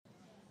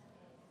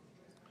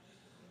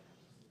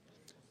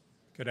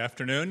Good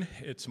afternoon.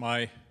 It's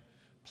my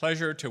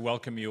pleasure to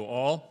welcome you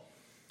all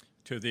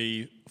to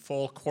the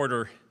Fall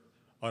Quarter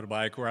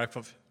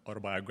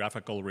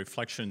Autobiographical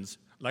Reflections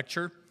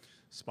Lecture,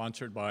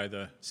 sponsored by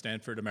the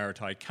Stanford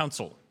Emeriti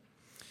Council.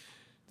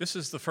 This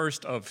is the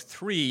first of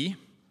 3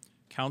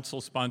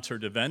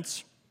 Council-sponsored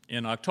events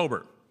in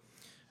October.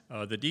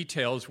 The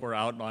details were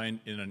outlined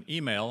in an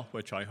email,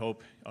 which I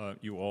hope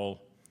you all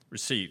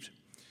received.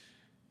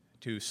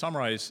 To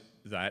summarize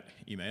that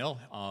email,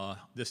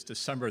 this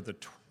October the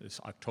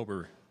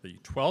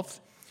 12th,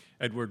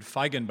 Edward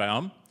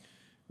Feigenbaum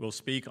will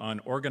speak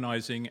on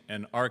organizing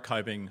and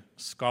archiving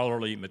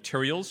scholarly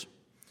materials.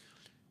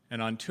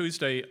 And on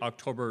Tuesday,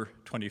 October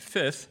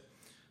 25th,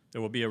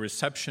 there will be a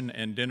reception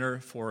and dinner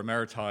for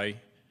Emeriti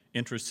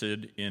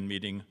interested in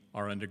meeting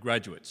our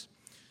undergraduates.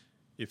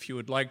 If you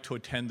would like to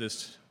attend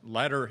this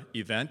latter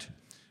event,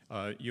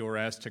 you are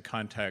asked to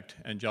contact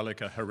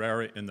Angelica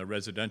Herrera in the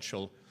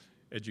Residential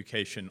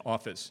Education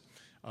Office.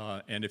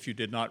 And if you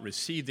did not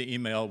receive the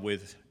email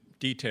with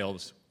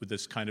details with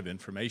this kind of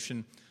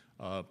information,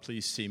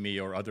 please see me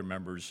or other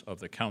members of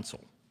the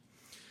council.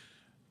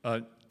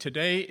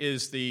 Today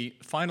is the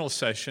final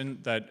session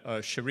that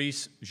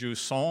Charisse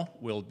Jousson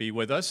will be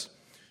with us.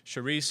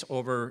 Charisse,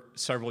 over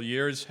several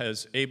years,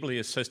 has ably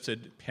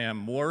assisted Pam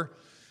Moore,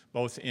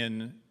 both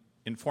in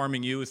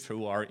informing you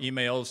through our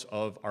emails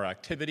of our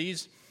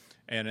activities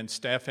and in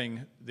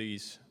staffing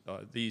these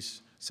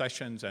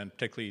sessions and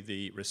particularly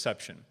the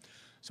reception.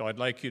 So I'd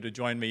like you to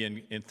join me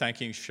in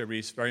thanking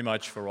Charisse very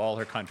much for all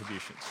her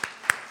contributions.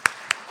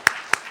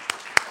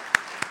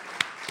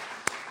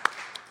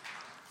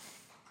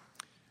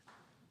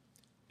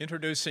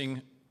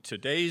 Introducing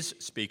today's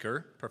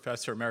speaker,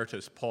 Professor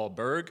Emeritus Paul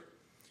Berg,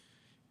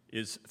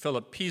 is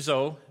Philip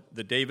Pizzo,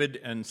 the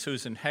David and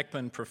Susan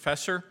Heckman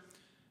Professor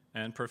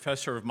and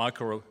Professor of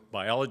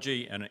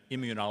Microbiology and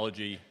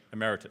Immunology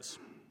Emeritus.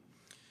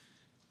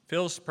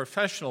 Phil's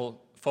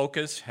professional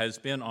focus has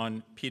been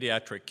on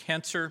pediatric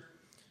cancer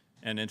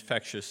and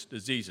infectious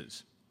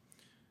diseases.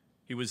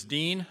 He was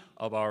Dean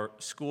of our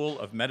School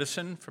of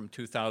Medicine from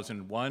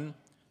 2001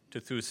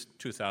 to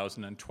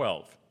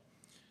 2012,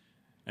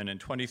 and in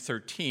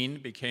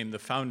 2013 became the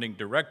founding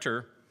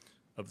director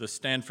of the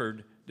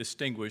Stanford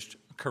Distinguished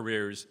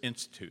Careers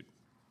Institute.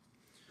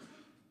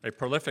 A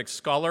prolific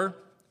scholar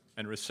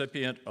and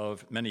recipient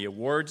of many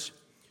awards,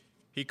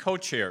 he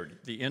co-chaired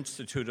the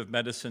Institute of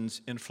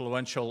Medicine's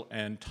influential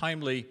and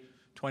timely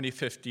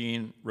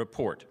 2015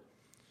 report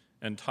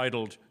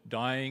entitled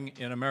Dying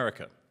in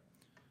America,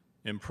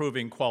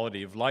 Improving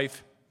Quality of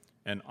Life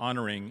and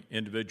Honoring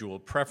Individual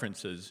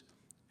Preferences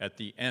at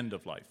the End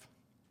of Life.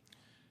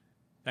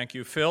 Thank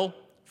you, Phil,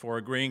 for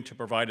agreeing to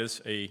provide us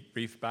a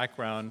brief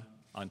background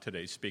on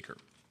today's speaker.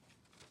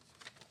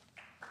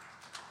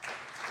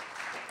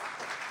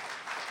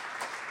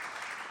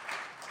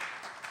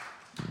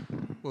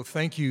 Well,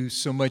 thank you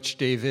so much,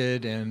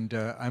 David, and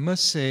I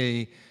must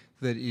say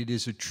that it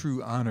is a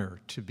true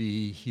honor to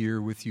be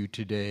here with you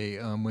today.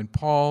 When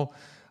Paul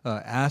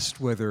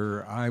asked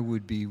whether I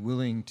would be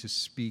willing to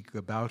speak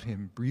about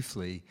him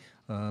briefly,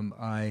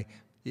 I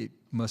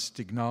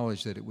must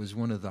acknowledge that it was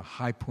one of the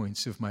high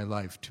points of my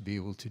life to be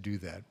able to do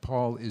that.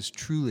 Paul is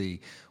truly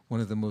one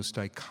of the most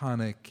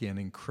iconic and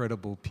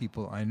incredible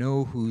people I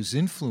know, whose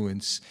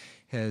influence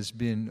has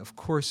been, of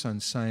course, on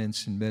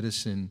science and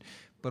medicine,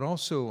 but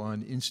also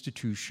on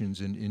institutions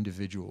and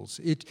individuals.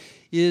 It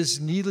is,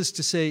 needless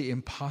to say,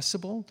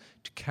 impossible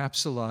to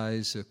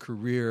capsulize a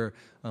career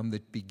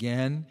that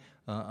began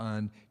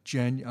on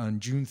June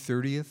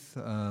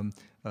 30th,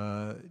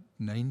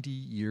 90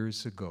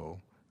 years ago,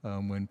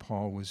 when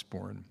Paul was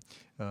born.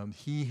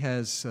 He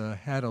has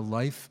had a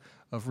life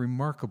of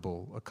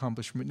remarkable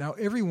accomplishment. Now,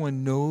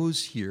 everyone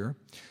knows here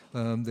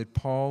that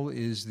Paul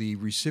is the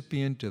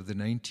recipient of the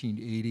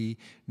 1980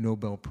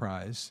 Nobel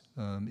Prize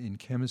in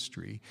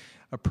chemistry,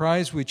 a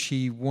prize which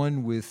he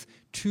won with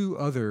 2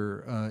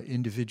 other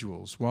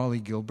individuals, Wally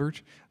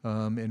Gilbert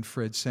and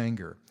Fred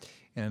Sanger,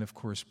 and of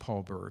course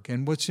Paul Berg.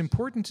 And what's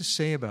important to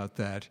say about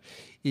that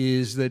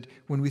is that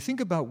when we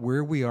think about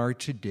where we are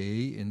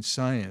today in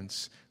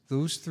science,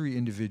 those 3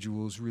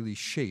 individuals really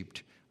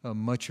shaped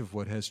much of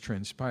what has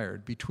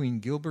transpired. Between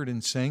Gilbert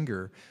and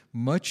Sanger,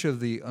 much of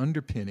the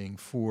underpinning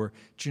for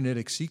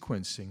genetic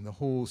sequencing, the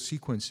whole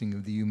sequencing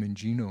of the human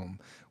genome,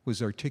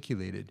 was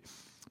articulated.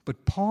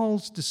 But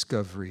Paul's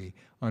discovery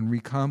on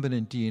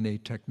recombinant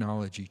DNA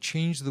technology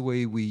changed the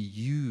way we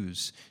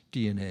use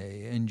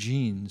DNA and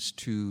genes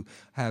to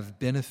have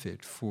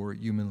benefit for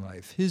human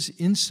life. His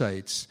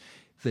insights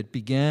that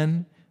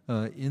began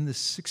in the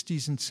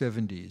 60s and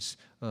 70s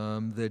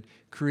that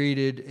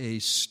created a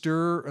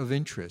stir of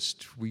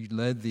interest. We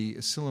led the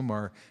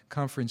Asilomar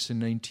Conference in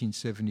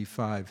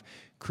 1975,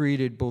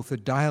 created both a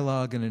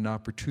dialogue and an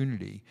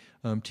opportunity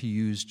to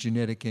use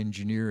genetic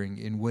engineering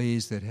in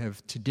ways that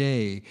have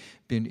today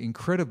been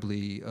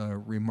incredibly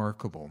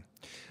remarkable.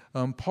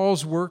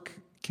 Paul's work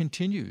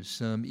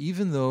continues.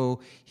 Even though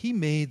he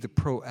made the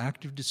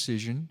proactive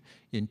decision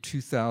in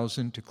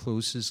 2000 to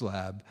close his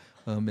lab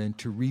and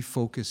to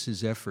refocus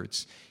his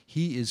efforts,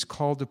 he is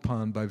called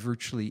upon by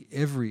virtually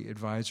every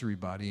advisory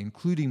body,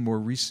 including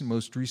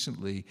most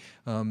recently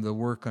the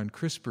work on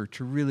CRISPR,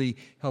 to really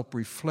help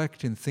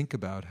reflect and think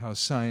about how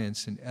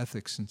science and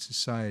ethics and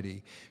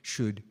society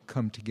should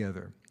come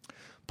together.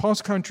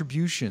 Paul's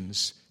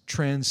contributions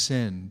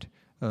transcend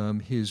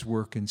his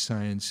work in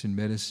science and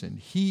medicine.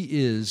 He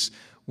is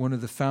one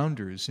of the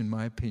founders, in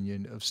my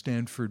opinion, of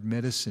Stanford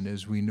medicine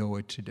as we know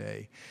it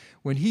today.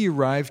 When he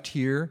arrived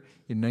here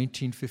in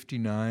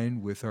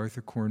 1959 with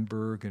Arthur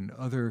Kornberg and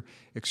other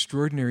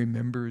extraordinary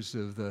members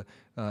of the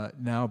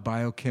now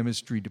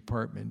Biochemistry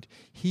Department,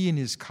 he and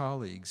his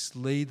colleagues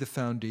laid the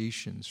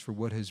foundations for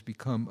what has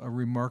become a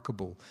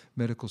remarkable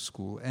medical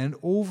school. And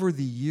over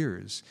the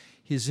years,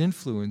 his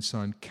influence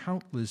on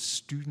countless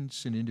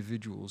students and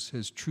individuals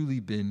has truly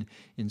been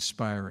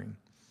inspiring.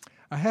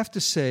 I have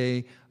to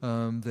say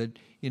that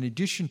in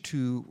addition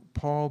to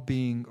Paul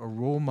being a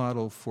role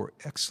model for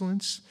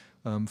excellence,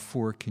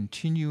 for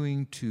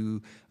continuing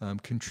to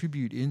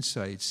contribute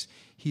insights,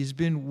 he's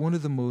been one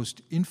of the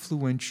most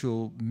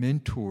influential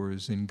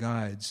mentors and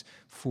guides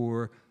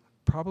for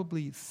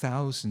probably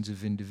thousands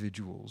of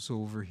individuals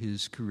over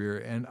his career,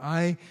 and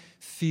I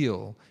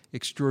feel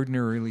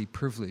extraordinarily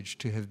privileged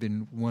to have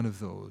been one of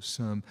those.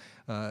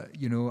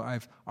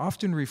 I've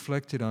often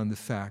reflected on the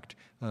fact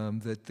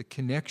that the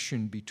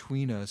connection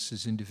between us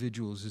as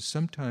individuals is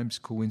sometimes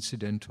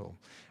coincidental.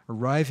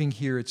 Arriving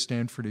here at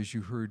Stanford, as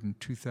you heard, in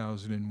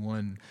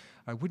 2001,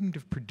 I wouldn't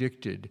have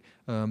predicted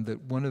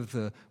that one of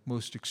the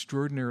most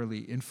extraordinarily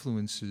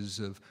influences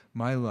of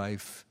my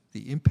life,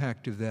 the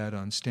impact of that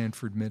on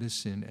Stanford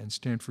medicine and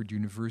Stanford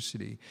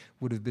University,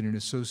 would have been an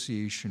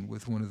association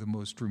with one of the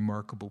most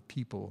remarkable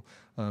people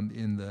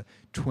in the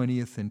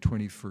 20th and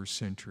 21st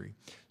century.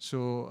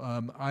 So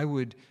I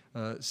would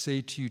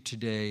say to you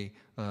today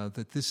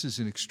that this is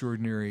an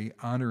extraordinary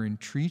honor and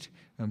treat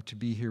to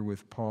be here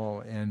with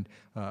Paul, and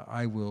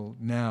I will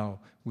now,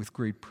 with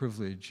great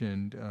privilege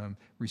and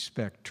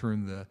respect,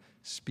 turn the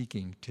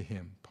speaking to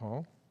him.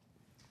 Paul?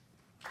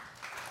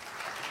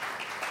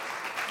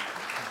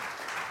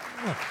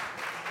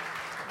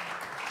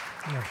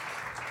 Yeah.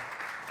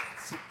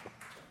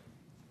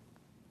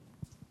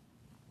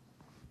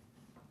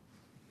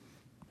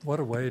 What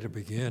a way to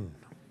begin.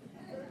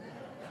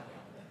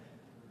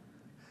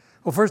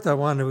 Well, first I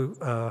want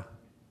to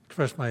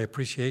express my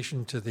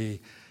appreciation to the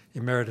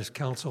Emeritus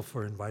Council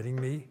for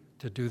inviting me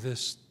to do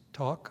this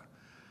talk.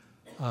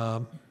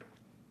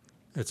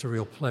 It's a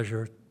real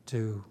pleasure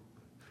to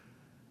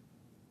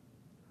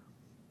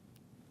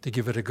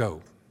give it a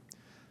go.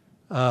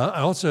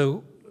 I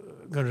also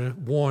going to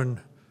warn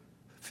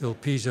Phil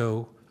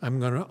Pizzo, I'm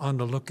going to on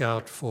the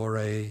lookout for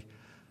a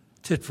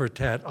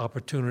tit-for-tat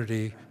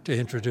opportunity to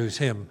introduce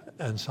him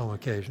on some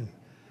occasion.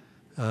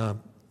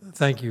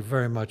 Thank you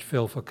very much,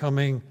 Phil, for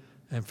coming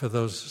and for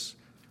those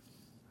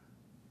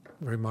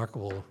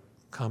remarkable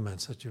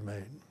comments that you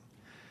made.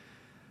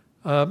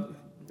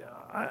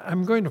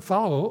 I'm going to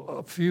follow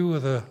a few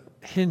of the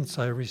hints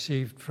I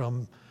received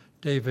from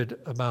David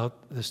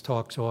about this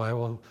talk, so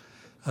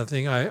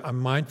I'm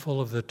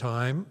mindful of the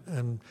time,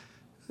 and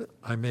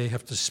I may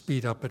have to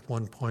speed up at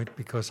one point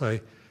because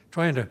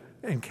trying to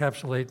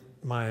encapsulate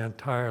my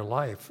entire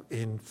life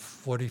in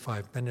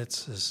 45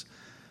 minutes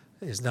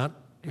is not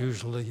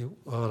usually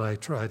what I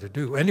try to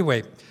do.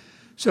 Anyway,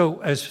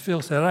 so as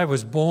Phil said, I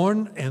was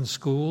born and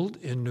schooled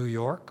in New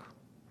York,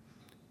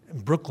 in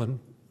Brooklyn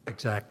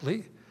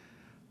exactly,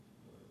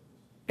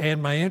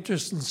 and my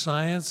interest in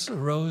science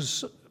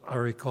arose, I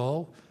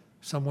recall,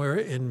 somewhere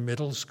in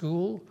middle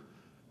school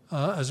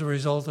as a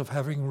result of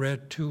having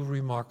read two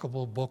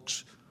remarkable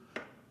books.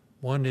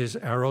 One is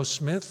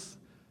Aerosmith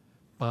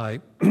by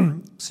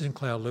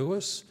Sinclair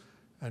Lewis,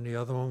 and the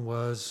other one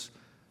was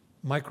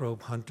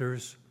Microbe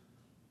Hunters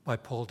by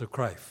Paul de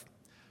Kruif.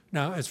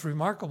 Now, it's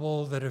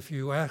remarkable that if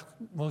you ask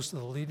most of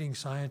the leading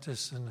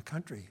scientists in the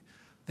country,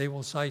 they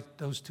will cite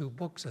those two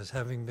books as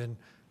having been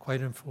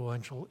quite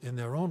influential in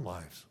their own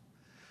lives,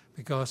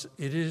 because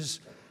it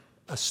is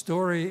a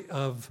story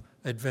of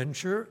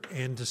adventure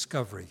and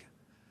discovery.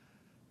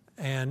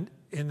 And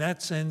in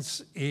that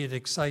sense, it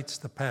excites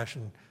the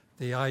passion.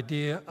 The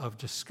idea of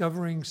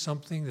discovering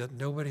something that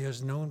nobody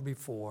has known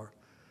before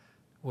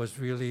was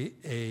really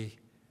a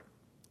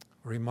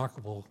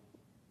remarkable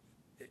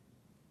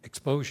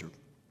exposure.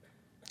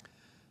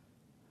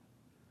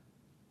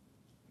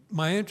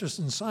 My interest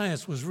in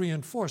science was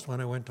reinforced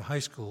when I went to high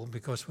school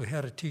because we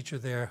had a teacher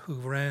there who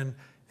ran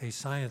a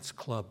science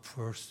club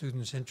for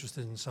students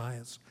interested in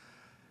science.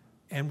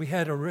 And we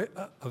had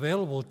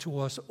available to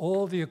us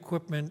all the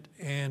equipment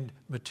and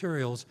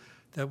materials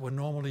that were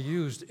normally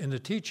used in the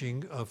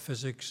teaching of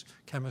physics,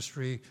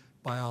 chemistry,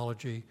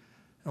 biology.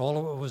 And all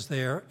of it was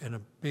there in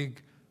a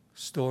big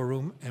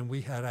storeroom, and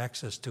we had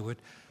access to it.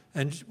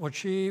 And what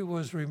she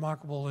was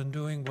remarkable in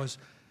doing was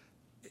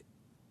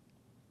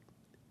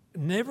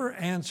never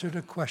answered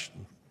a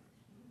question.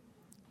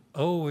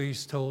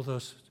 Always told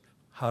us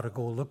how to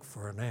go look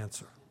for an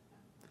answer,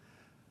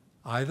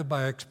 either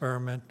by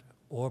experiment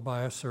or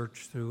by a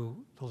search through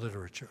the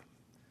literature.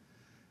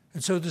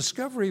 And so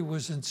discovery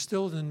was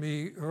instilled in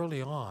me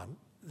early on,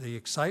 the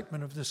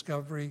excitement of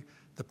discovery,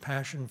 the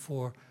passion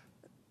for,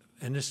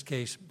 in this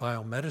case,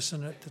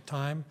 biomedicine at the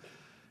time.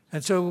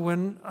 And so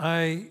when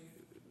I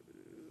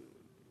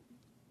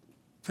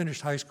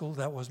finished high school,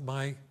 that was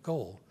my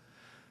goal.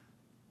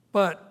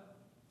 But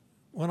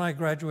when I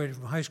graduated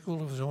from high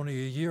school, it was only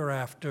a year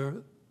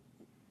after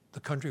the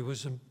country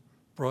was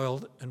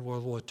embroiled in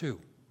World War II.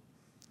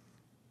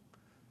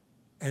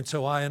 And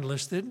so I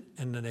enlisted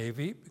in the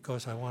Navy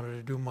because I wanted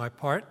to do my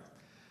part.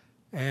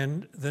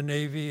 And the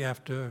Navy,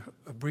 after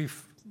a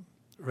brief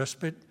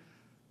respite,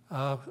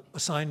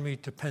 assigned me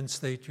to Penn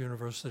State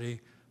University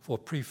for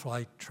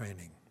pre-flight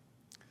training.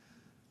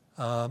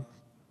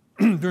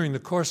 During the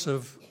course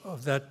of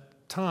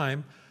that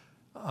time,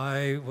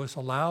 I was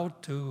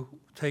allowed to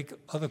take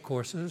other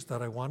courses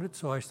that I wanted,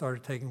 so I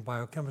started taking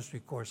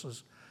biochemistry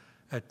courses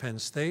at Penn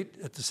State,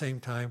 at the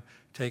same time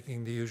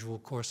taking the usual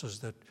courses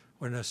that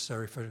were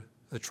necessary for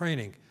the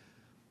training.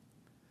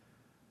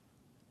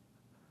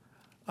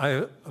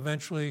 I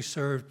eventually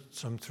served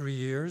some 3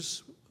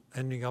 years,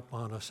 ending up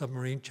on a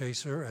submarine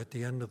chaser at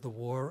the end of the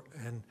war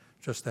and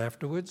just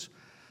afterwards.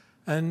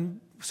 And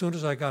as soon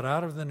as I got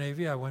out of the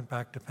Navy, I went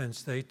back to Penn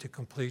State to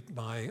complete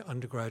my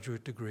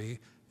undergraduate degree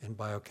in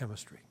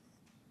biochemistry.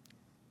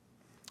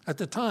 At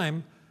the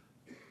time,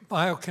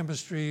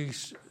 biochemistry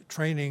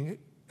training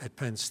at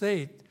Penn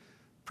State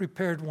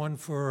prepared one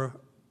for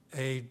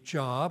a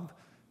job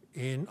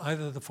in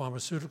either the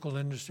pharmaceutical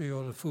industry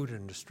or the food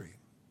industry,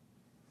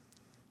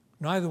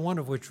 neither one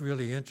of which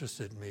really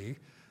interested me.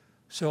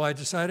 So I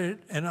decided,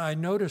 and I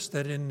noticed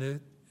that in the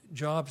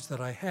jobs that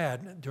I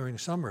had during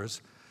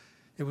summers,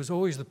 it was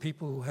always the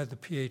people who had the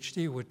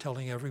PhD were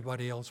telling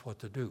everybody else what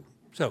to do.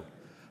 So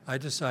I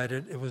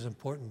decided it was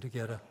important to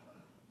get a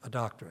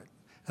doctorate.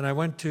 And I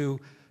went to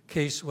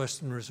Case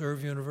Western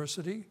Reserve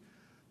University,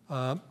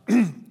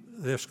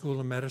 their School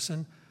of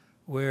Medicine,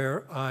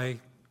 where I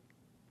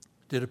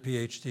did a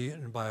PhD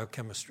in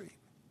biochemistry.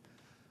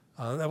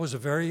 That was a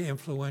very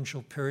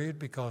influential period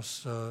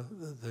because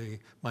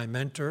my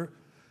mentor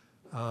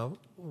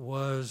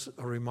was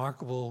a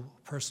remarkable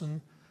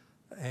person,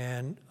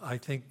 and I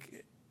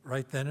think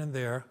right then and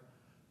there,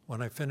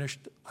 when I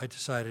finished, I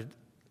decided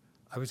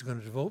I was going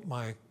to devote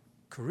my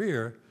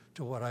career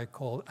to what I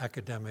call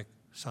academic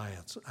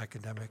science,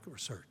 academic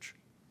research.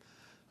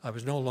 I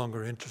was no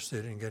longer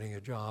interested in getting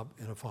a job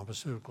in a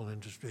pharmaceutical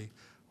industry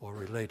or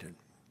related.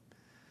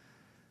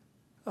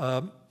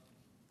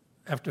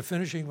 After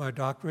finishing my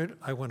doctorate,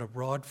 I went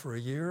abroad for a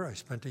year. I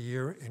spent a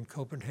year in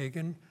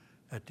Copenhagen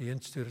at the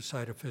Institute of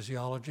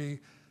Cytophysiology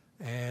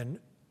and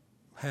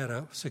had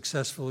a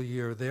successful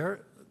year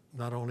there,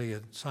 not only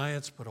in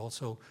science, but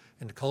also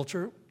in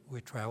culture.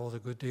 We traveled a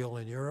good deal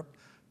in Europe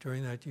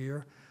during that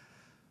year.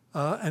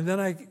 And then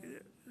I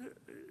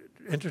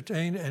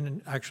entertained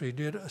and actually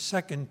did a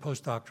second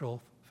postdoctoral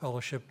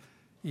fellowship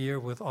year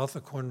with Arthur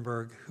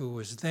Kornberg, who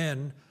was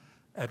then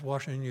at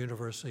Washington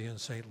University in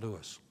St.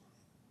 Louis.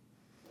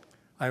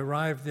 I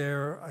arrived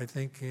there, I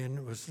think, it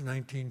was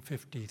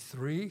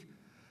 1953,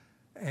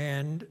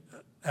 and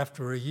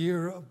after a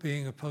year of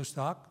being a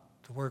postdoc,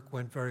 the work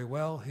went very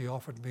well. He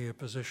offered me a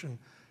position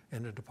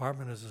in the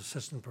department as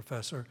assistant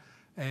professor,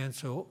 and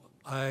so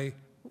I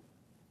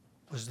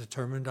was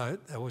determined I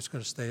was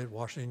going to stay at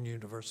Washington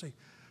University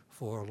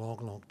for a long,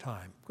 long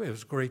time. It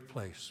was a great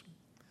place.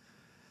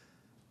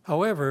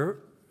 However,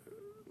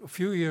 a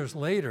few years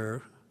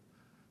later,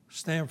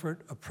 Stanford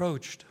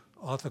approached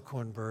Arthur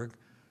Kornberg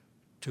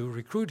to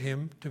recruit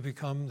him to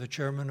become the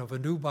chairman of a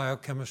new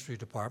biochemistry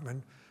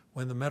department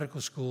when the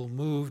medical school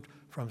moved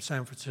from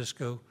San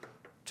Francisco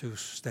to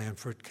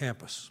Stanford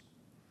campus.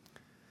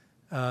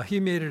 He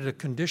made it a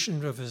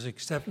condition of his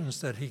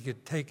acceptance that he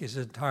could take his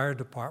entire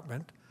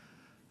department,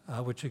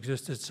 which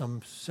existed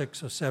some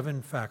 6 or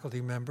 7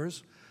 faculty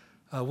members,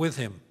 with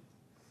him.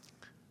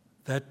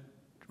 That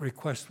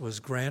request was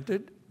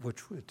granted,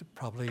 which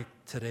probably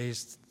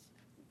today's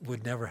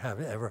would never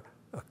have ever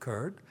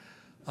occurred.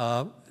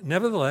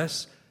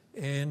 Nevertheless,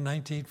 in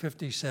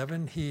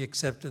 1957, he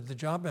accepted the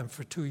job, and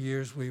for 2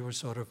 years we were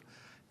sort of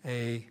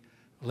a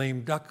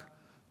lame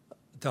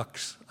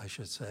ducks, I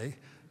should say,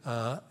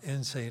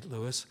 in St.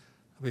 Louis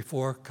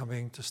before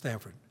coming to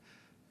Stanford.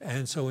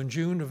 And so in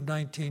June of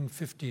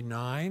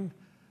 1959,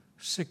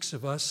 6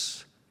 of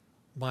us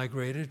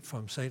migrated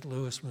from St.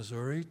 Louis,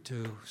 Missouri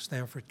to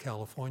Stanford,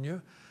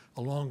 California,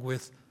 along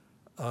with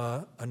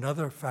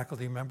another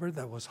faculty member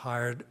that was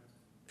hired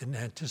in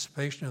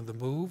anticipation of the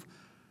move,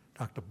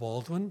 Dr.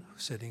 Baldwin,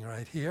 sitting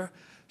right here.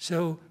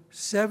 So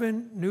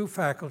 7 new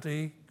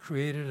faculty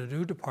created a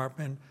new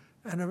department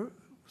and a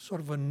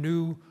sort of a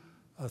new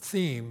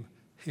theme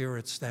here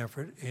at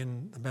Stanford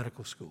in the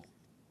medical school.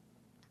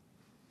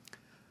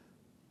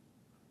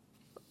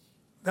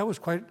 That was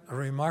quite a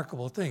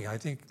remarkable thing. I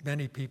think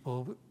many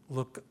people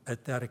look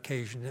at that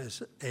occasion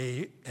as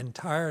an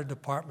entire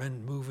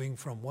department moving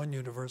from one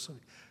university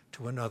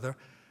to another,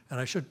 And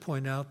I should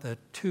point out that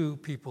 2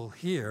 people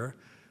here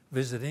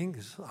visiting,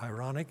 is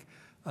ironic,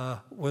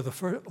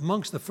 were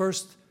amongst the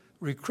first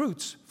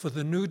recruits for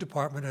the new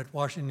department at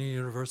Washington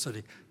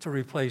University to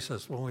replace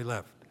us when we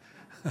left.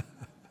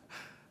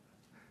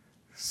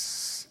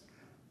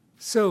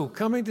 So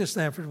coming to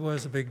Stanford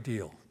was a big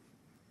deal.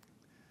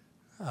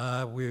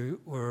 We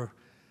were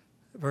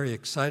very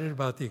excited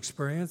about the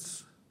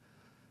experience.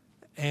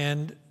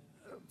 And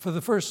for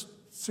the first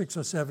 6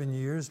 or 7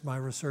 years, my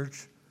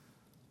research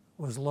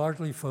was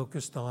largely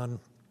focused on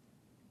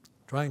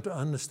trying to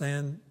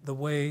understand the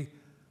way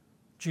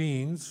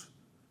genes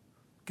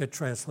get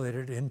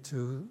translated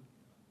into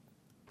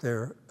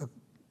their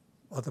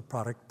other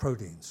product,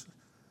 proteins.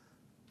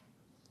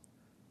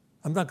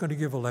 I'm not going to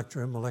give a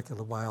lecture in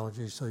molecular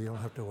biology, so you don't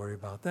have to worry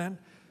about that.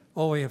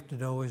 All we have to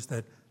know is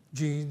that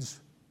genes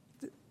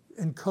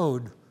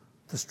encode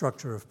the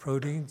structure of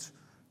proteins,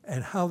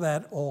 and how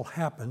that all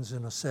happens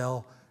in a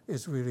cell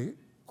is really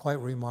quite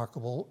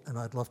remarkable, and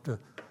I'd love to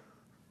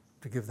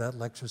give that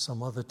lecture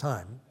some other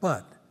time.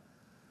 But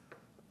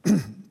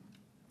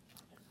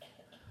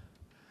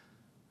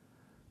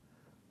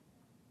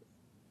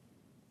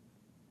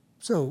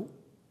so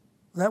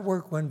that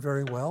work went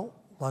very well.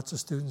 Lots of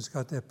students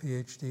got their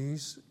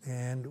PhDs,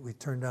 and we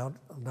turned out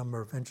a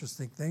number of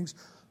interesting things.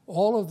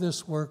 All of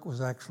this work was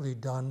actually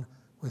done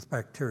with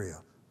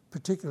bacteria,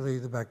 particularly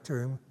the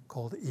bacterium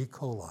called E.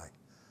 coli.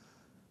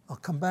 I'll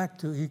come back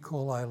to E.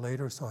 coli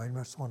later, so I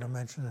just want to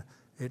mention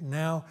it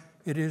now.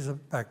 It is a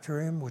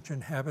bacterium which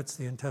inhabits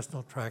the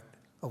intestinal tract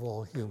of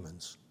all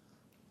humans.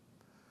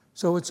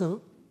 So it's a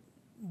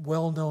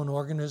well-known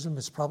organism.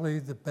 It's probably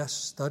the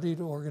best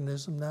studied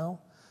organism now.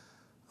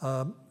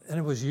 And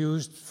it was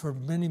used for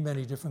many,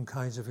 many different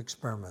kinds of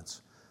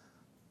experiments,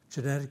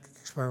 genetic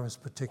experiments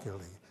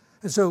particularly.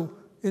 And so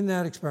in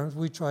that experiment,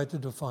 we tried to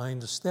define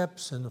the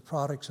steps and the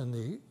products and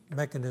the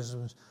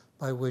mechanisms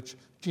by which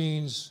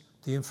genes,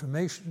 the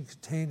information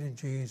contained in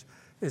genes,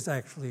 is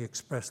actually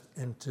expressed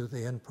into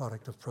the end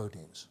product of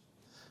proteins,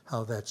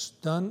 how that's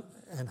done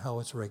and how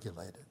it's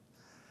regulated.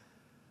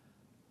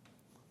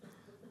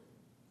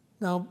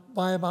 Now,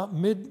 by about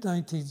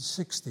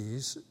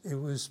mid-1960s, it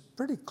was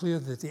pretty clear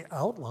that the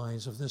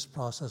outlines of this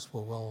process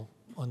were well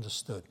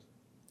understood.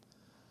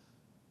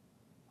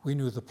 We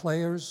knew the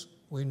players,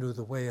 we knew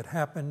the way it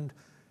happened,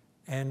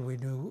 and we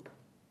knew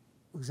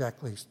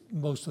exactly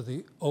most of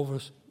the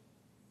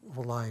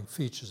overlying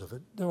features of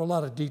it. There were a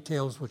lot of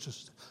details which are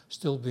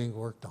still being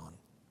worked on.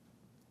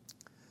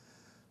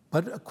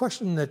 But a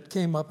question that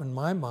came up in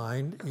my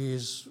mind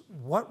is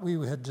what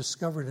we had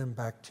discovered in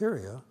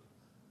bacteria,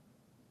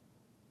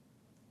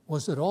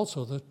 was it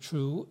also the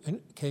true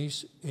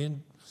case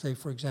in, say,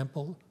 for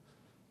example,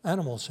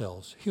 animal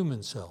cells,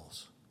 human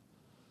cells?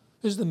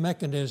 Is the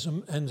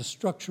mechanism and the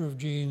structure of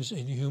genes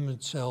in human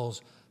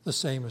cells the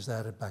same as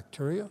that of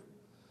bacteria?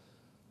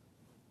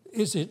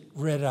 Is it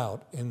read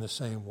out in the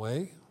same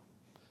way?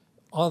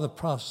 Are the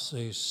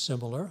processes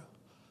similar?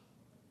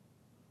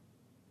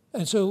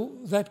 And so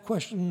that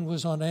question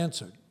was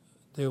unanswered.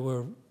 There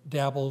were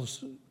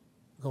dabbles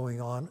going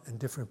on in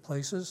different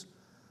places,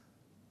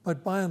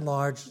 but by and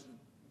large,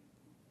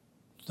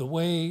 the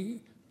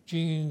way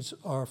genes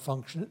are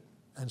function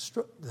and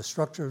the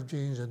structure of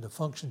genes and the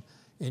function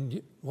in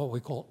what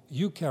we call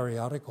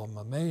eukaryotic or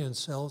mammalian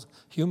cells,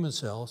 human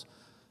cells,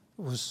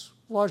 was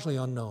largely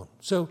unknown.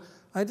 So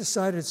I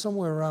decided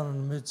somewhere around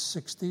in the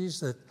mid-60s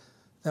that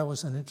that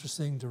was an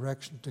interesting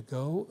direction to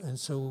go, and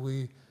so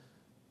we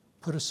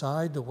put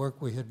aside the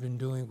work we had been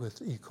doing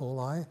with E.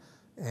 coli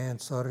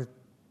and started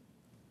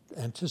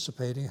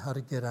anticipating how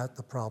to get at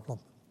the problem.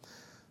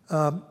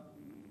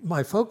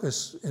 My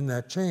focus in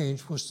that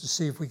change was to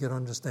see if we could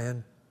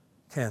understand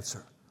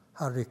cancer.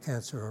 How did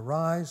cancer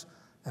arise,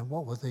 and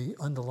what were the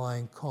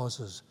underlying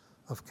causes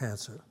of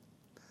cancer?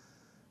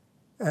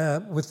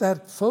 With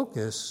that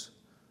focus,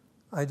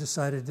 I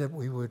decided that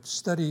we would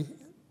study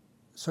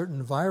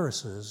certain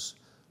viruses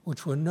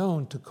which were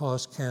known to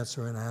cause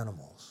cancer in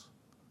animals.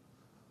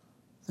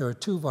 There are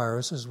 2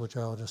 viruses which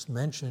I'll just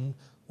mention.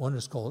 One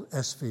is called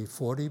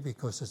SV40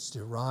 because it's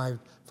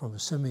derived from a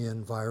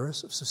simian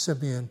virus, a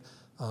simian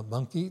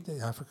monkey, the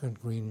African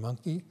green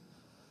monkey,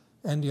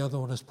 and the other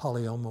one is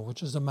polyoma,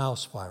 which is a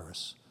mouse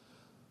virus.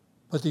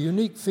 But the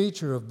unique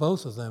feature of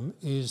both of them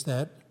is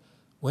that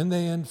when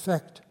they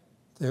infect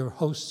their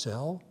host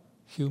cell,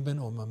 human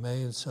or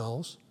mammalian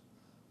cells,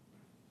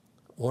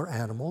 or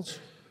animals,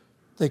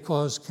 they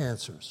cause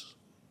cancers.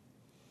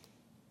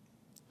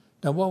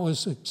 Now, what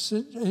was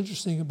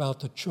interesting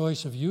about the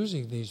choice of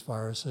using these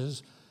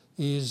viruses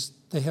is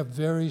they have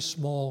very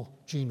small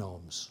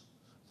genomes.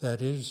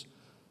 That is,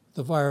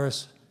 the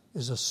virus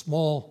is a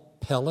small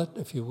pellet,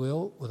 if you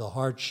will, with a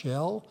hard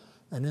shell,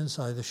 and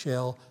inside the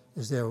shell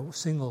is their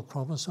single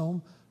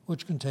chromosome,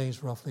 which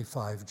contains roughly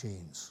 5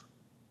 genes.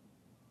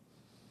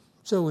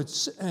 So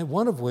and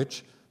one of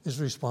which is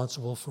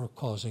responsible for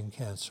causing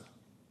cancer.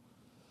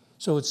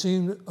 So it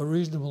seemed a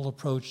reasonable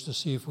approach to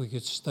see if we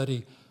could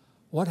study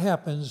what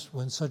happens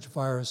when such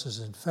viruses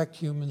infect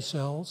human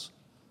cells,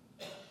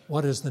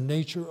 what is the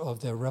nature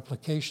of their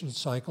replication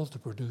cycle to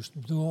produce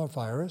more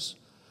virus,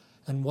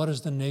 and what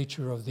is the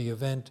nature of the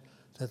event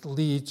that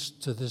leads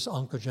to this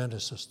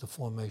oncogenesis, the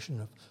formation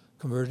of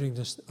converting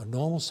a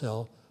normal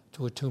cell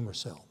to a tumor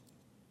cell.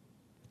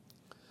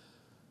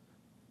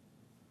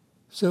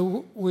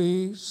 So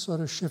we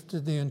sort of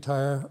shifted the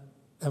entire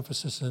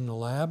emphasis in the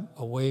lab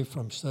away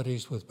from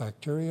studies with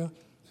bacteria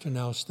to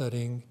now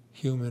studying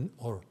human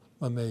or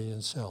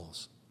mammalian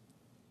cells.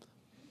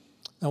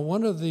 Now,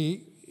 one of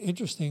the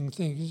interesting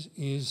things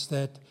is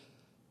that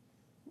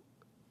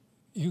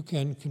you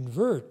can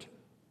convert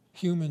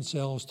human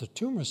cells to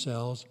tumor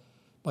cells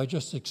by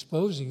just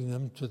exposing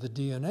them to the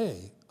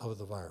DNA of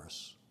the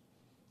virus.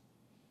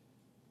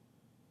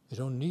 You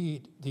don't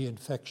need the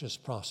infectious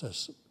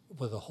process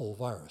with a whole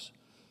virus.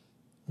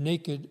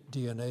 Naked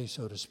DNA,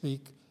 so to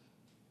speak,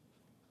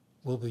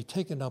 will be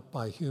taken up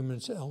by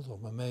human cells or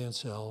mammalian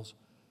cells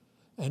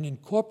and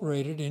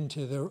incorporated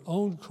into their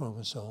own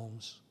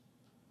chromosomes.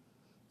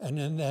 And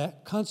then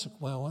that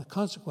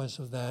consequence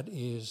of that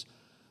is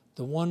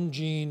the one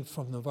gene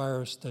from the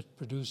virus that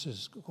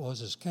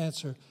causes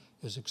cancer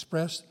is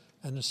expressed,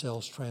 and the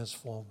cells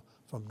transform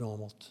from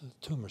normal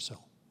to tumor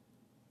cell.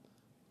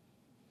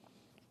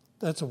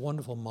 That's a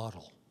wonderful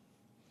model,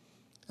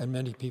 and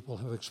many people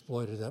have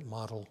exploited that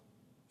model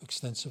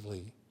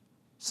extensively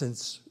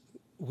since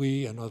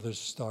we and others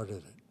started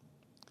it.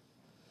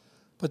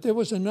 But there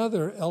was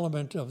another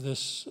element of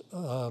this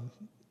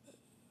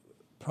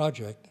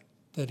project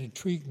that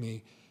intrigued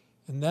me,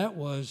 and that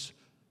was,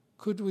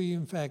 could we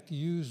in fact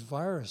use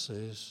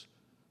viruses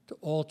to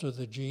alter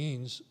the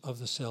genes of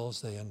the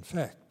cells they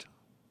infect?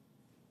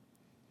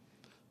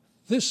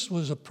 This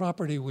was a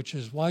property which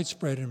is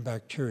widespread in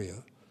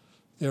bacteria.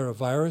 There are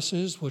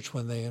viruses which,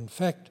 when they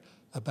infect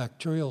a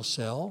bacterial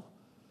cell,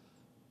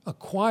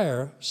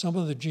 acquire some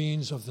of the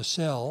genes of the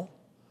cell,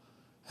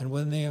 and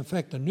when they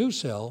infect a new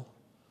cell,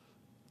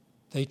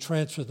 they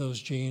transfer those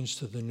genes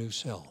to the new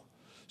cell.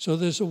 So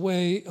there's a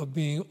way of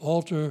being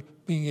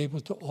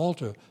able to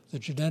alter the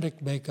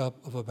genetic makeup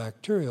of a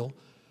bacterial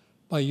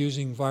by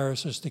using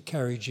viruses to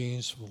carry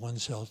genes from one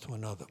cell to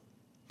another.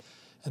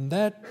 And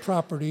that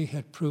property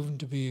had proven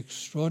to be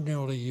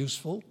extraordinarily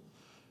useful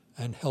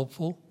and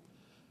helpful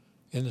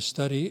in the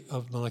study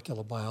of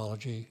molecular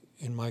biology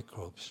in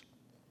microbes.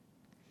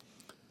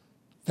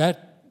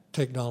 That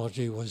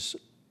technology was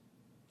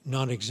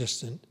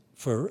non-existent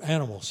for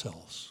animal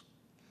cells.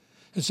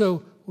 And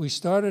so we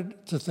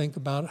started to think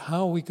about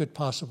how we could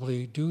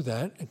possibly do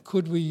that, and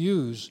could we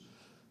use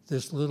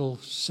this little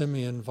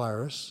simian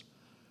virus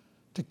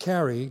to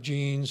carry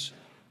genes,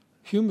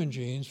 human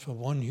genes, from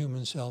one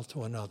human cell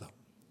to another.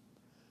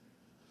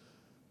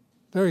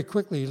 Very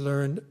quickly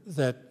learned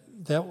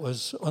that that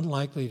was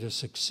unlikely to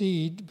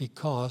succeed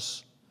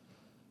because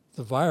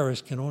the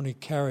virus can only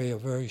carry a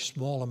very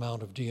small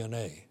amount of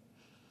DNA.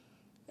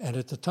 And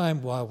at the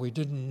time, while we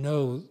didn't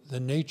know the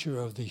nature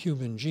of the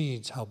human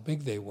genes, how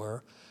big they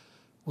were,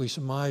 we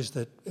surmised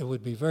that it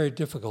would be very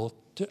difficult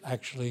to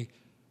actually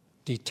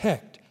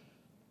detect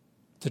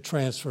the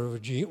transfer of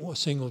a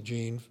single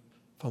gene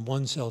from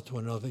one cell to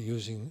another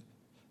using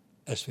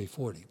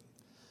SV40.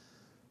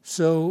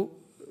 So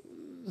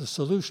the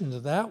solution to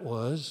that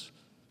was,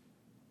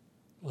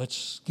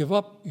 let's give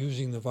up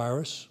using the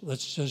virus,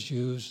 let's just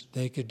use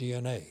naked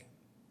DNA.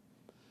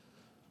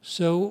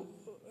 So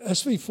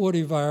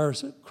SV40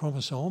 virus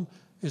chromosome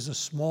is a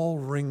small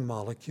ring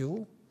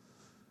molecule.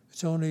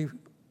 It's only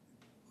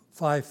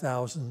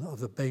 5,000 of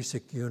the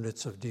basic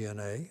units of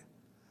DNA.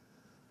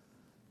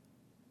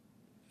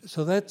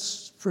 So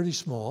that's pretty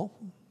small.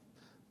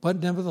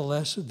 But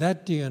nevertheless,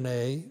 that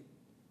DNA,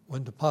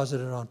 when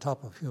deposited on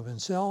top of human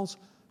cells,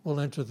 will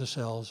enter the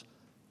cells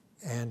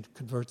and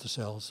convert the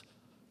cells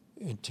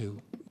into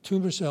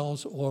tumor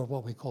cells, or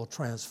what we call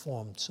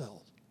transformed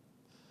cells.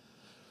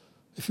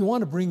 If you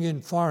want to bring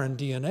in foreign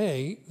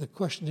DNA, the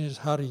question is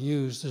how to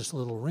use this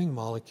little ring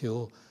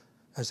molecule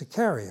as a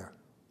carrier.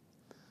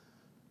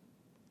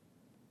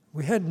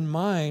 We had in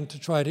mind to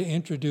try to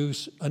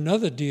introduce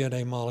another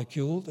DNA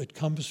molecule that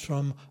comes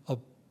from a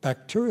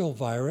bacterial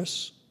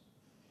virus,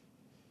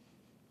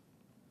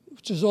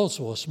 which is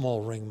also a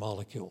small ring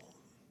molecule.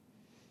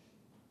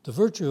 The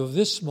virtue of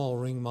this small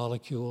ring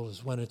molecule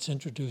is when it's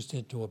introduced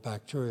into a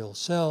bacterial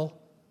cell,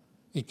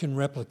 it can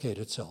replicate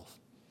itself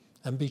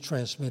and be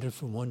transmitted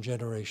from one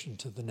generation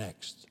to the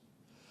next.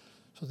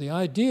 So the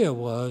idea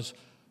was,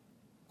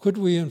 could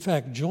we in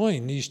fact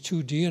join these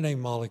two DNA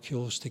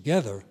molecules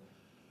together,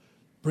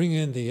 bring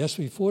in the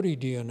SV40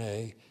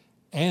 DNA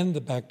and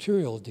the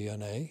bacterial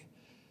DNA,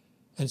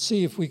 and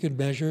see if we could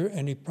measure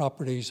any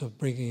properties of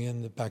bringing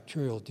in the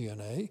bacterial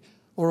DNA,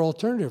 or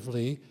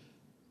alternatively,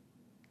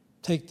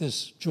 take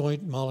this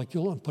joint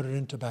molecule and put it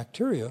into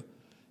bacteria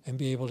and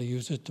be able to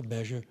use it to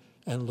measure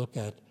and look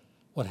at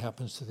what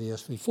happens to the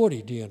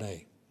SV40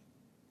 DNA.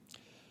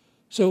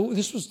 So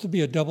this was to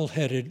be a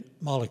double-headed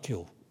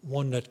molecule,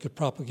 one that could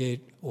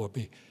propagate or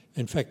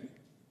infect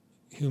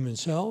human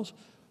cells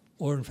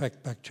or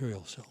infect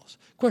bacterial cells.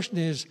 Question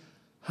is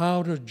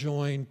how to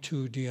join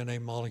two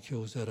DNA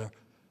molecules that are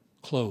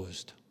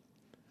closed.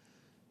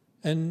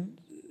 And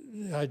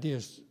the idea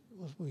is,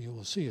 what you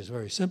will see is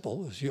very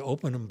simple, is you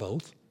open them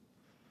both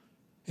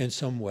in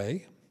some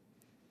way.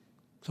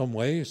 Some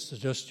way is to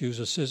just use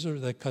a scissor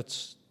that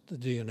cuts the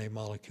DNA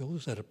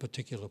molecules at a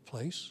particular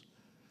place.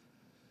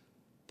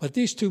 But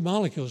these two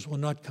molecules will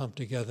not come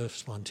together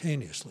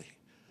spontaneously.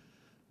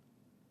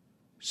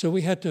 So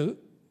we had to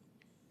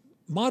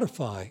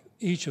modify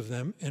each of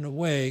them in a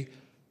way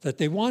that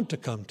they want to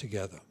come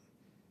together.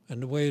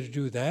 And the way to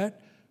do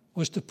that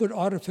was to put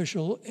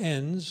artificial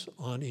ends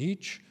on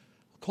each.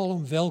 We'll call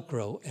them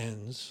Velcro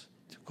ends,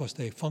 because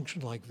they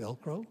function like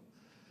Velcro.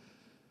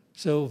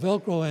 So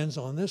Velcro ends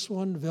on this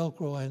one,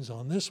 Velcro ends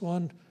on this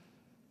one,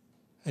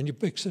 and you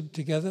mix them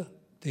together,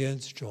 the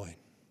ends join.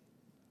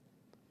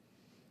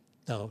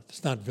 Now,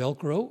 it's not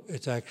Velcro,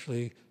 it's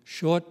actually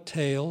short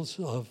tails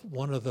of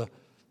one of the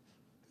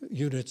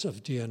units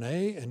of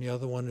DNA, and the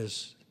other one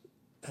has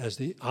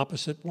the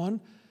opposite one.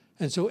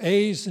 And so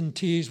A's and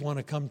T's want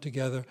to come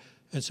together,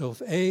 and so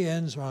if A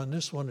ends are on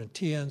this one and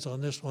T ends on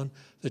this one,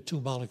 the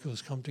two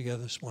molecules come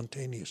together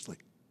spontaneously.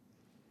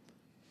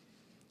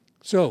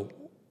 So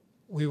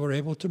we were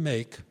able to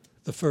make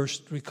the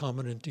first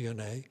recombinant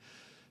DNA,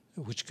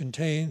 which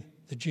contained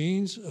the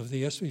genes of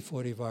the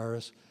SV40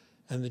 virus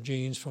and the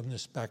genes from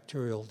this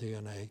bacterial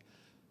DNA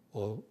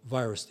or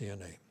virus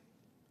DNA.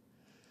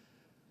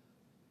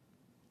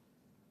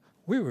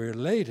 We were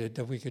elated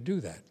that we could do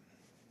that.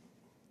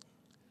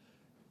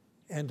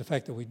 And the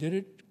fact that we did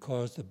it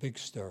caused a big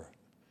stir.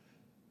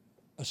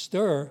 A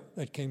stir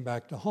that came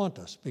back to haunt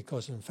us,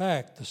 because in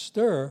fact the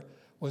stir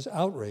was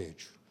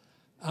outrage.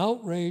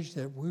 Outrage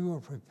that we were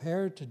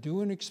prepared to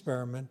do an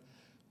experiment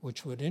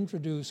which would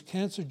introduce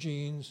cancer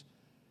genes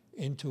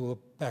into a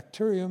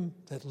bacterium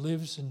that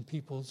lives in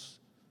people's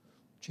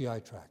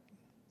GI tract.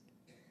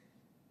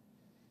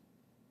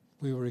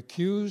 We were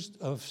accused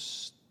of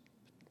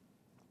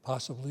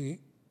possibly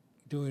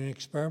doing an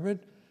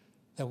experiment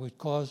that would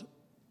cause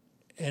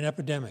an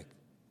epidemic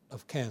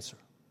of cancer.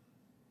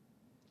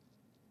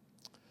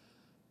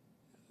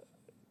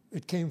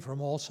 It came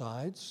from all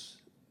sides.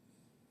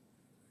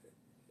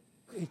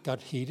 It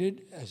got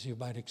heated, as you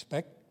might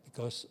expect,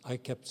 because I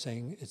kept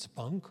saying it's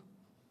bunk.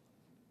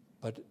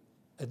 But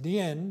at the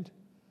end,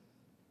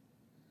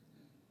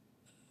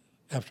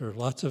 after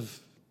lots of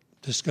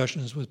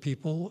discussions with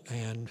people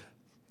and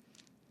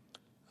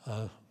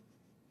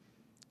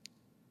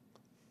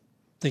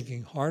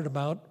thinking hard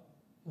about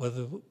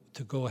whether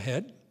to go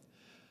ahead,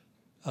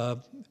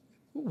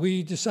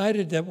 we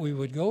decided that we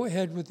would go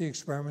ahead with the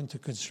experiment to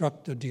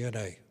construct the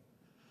DNA,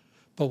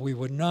 but we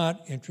would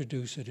not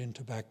introduce it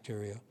into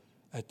bacteria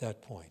at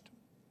that point.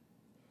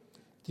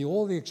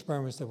 All the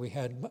experiments that we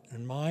had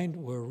in mind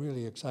were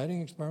really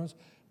exciting experiments,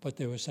 but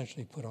they were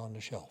essentially put on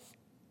the shelf.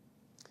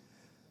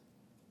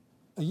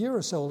 A year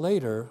or so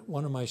later,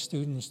 one of my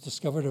students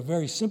discovered a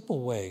very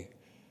simple way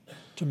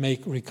to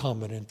make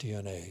recombinant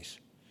DNAs.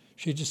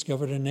 She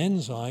discovered an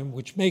enzyme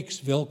which makes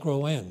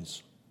Velcro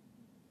ends.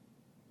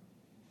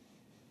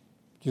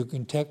 You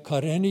can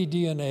cut any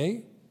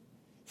DNA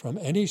from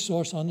any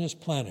source on this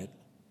planet,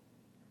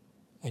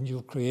 and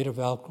you'll create a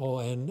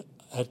Velcro end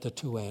at the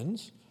two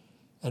ends.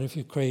 And if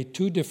you create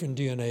two different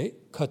DNA,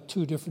 cut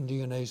two different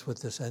DNAs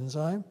with this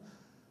enzyme,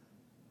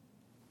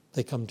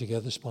 they come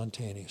together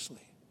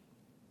spontaneously.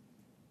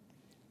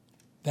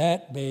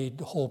 That made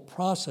the whole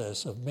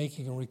process of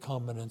making a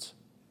recombinants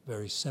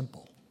very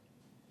simple.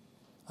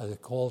 I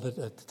called it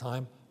at the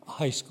time a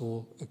high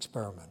school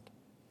experiment.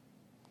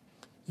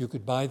 You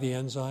could buy the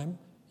enzyme,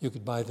 you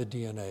could buy the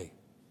DNA,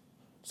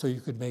 so you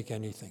could make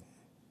anything.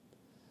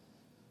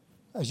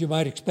 As you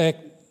might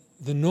expect,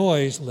 the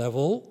noise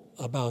level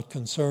about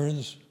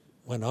concerns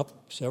went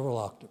up several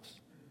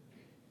octaves,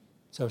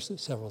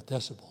 several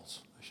decibels,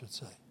 I should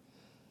say.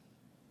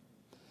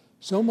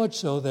 So much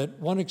so that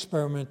one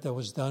experiment that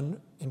was done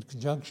in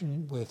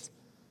conjunction with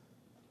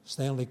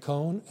Stanley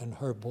Cohn and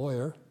Herb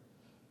Boyer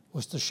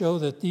was to show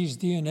that these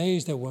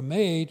DNAs that were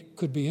made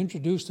could be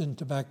introduced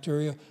into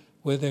bacteria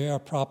where they are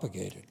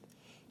propagated.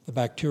 The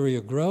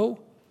bacteria grow,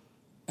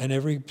 and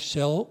every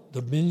cell,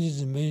 the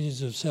millions and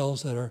millions of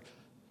cells that are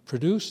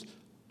produced,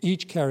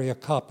 each carry a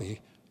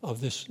copy of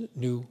this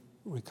new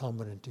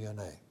recombinant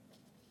DNA.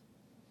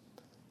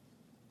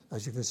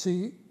 As you can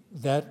see,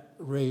 that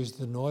raised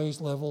the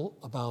noise level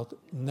about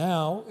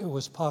now it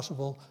was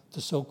possible to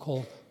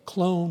so-called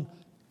clone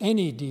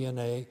any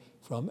DNA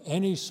from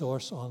any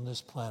source on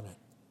this planet,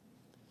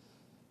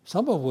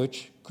 some of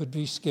which could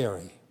be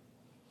scary.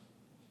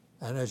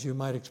 And as you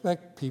might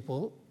expect,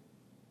 people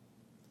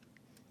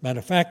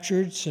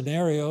manufactured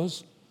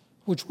scenarios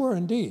which were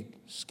indeed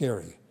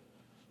scary.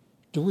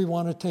 Do we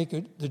want to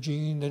take the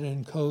gene that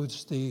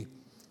encodes the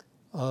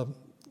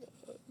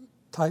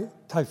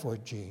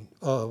typhoid gene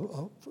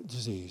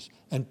disease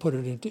and put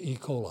it into E.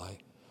 coli?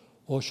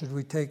 Or should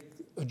we take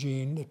a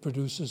gene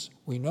that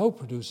we know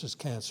produces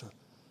cancer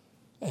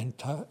and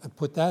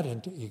put that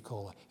into E.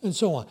 coli? And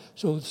so on.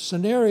 So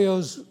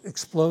scenarios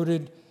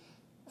exploded,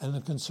 and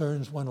the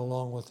concerns went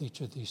along with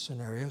each of these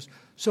scenarios,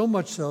 so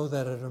much so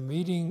that at a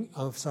meeting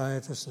of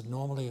scientists that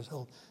normally is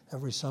held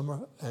every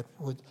summer at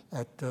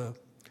the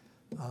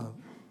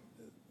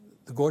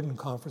Gordon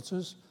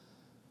conferences,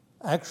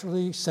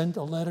 actually sent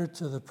a letter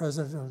to the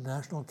president of the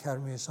National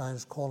Academy of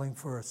Sciences calling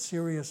for a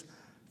serious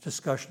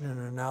discussion and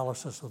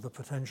analysis of the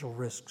potential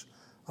risks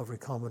of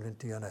recombinant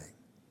DNA.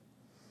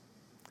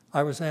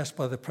 I was asked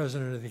by the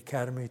president of the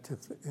Academy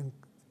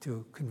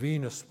to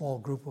convene a small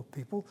group of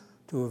people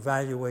to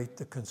evaluate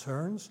the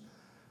concerns.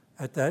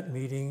 At that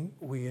meeting,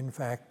 we in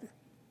fact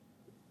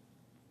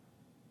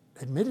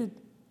admitted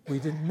we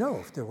didn't know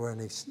if there were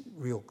any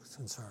real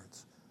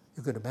concerns.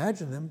 You could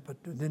imagine them,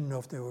 but didn't know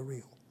if they were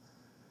real.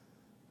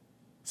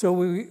 So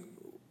we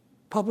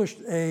published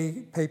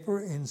a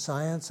paper in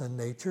Science and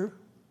Nature,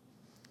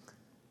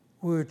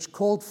 which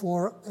called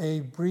for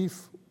a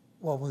brief,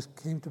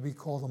 came to be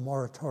called a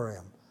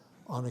moratorium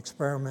on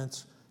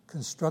experiments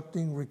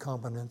constructing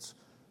recombinants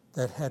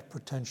that had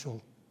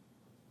potential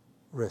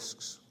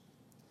risks.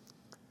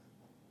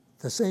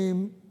 The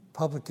same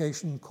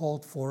publication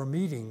called for a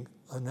meeting,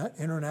 an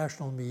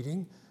international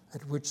meeting,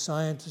 at which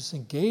scientists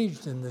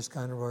engaged in this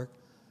kind of work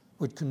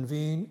would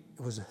convene.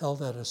 It was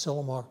held at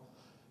Asilomar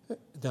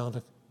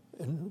down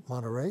in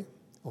Monterey,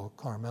 or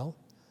Carmel,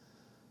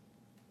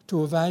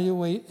 to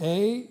evaluate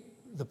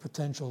the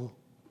potential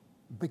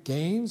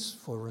gains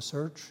for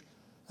research,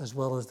 as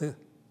well as the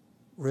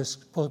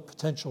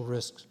potential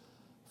risks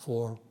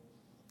for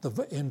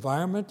the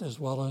environment as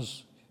well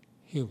as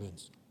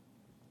humans.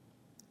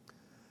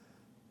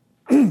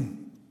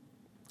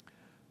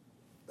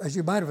 As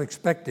you might have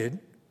expected,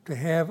 to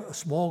have a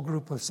small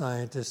group of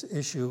scientists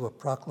issue a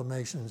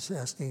proclamation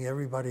asking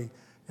everybody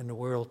in the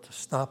world to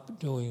stop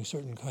doing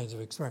certain kinds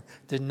of experiments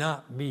did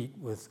not meet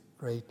with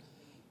great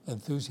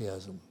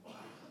enthusiasm.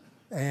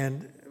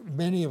 And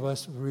many of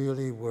us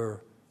really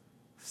were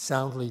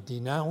soundly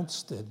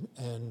denounced,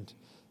 and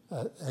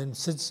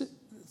since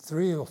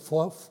 3 or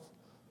 4,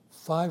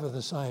 5 of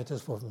the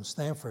scientists were from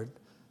Stanford,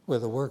 where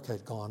the work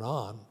had gone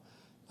on,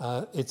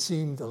 it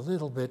seemed a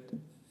little bit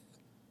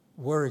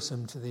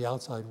worrisome to the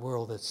outside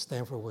world that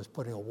Stanford was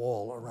putting a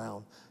wall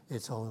around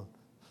its own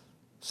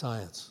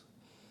science.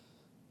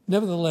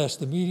 Nevertheless,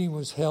 the meeting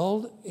was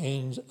held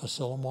in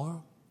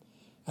Asilomar,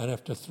 and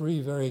after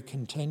 3 very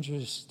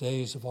contentious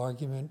days of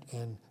argument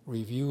and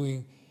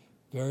reviewing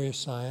various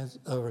science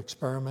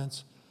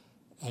experiments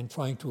and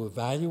trying to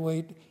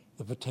evaluate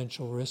the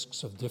potential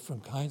risks of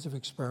different kinds of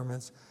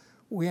experiments,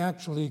 we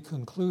actually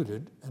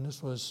concluded, and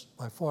this was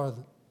by far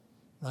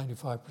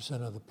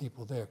 95% of the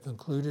people there,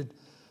 concluded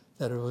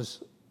that it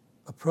was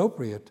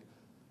appropriate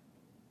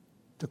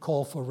to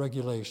call for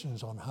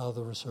regulations on how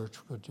the research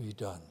could be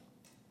done.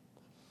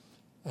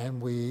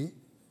 And we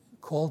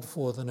called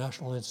for the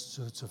National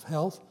Institutes of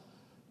Health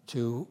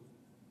to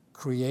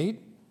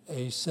create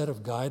a set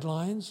of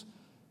guidelines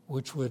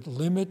which would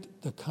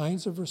limit the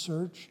kinds of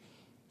research,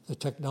 the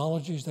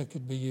technologies that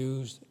could be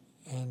used,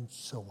 and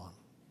so on.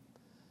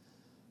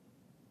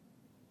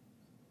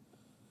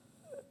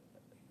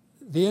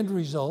 The end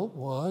result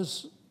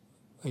was,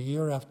 a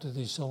year after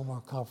the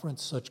Asilomar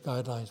Conference, such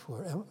guidelines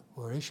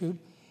were issued,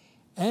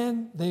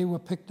 and they were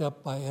picked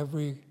up by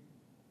every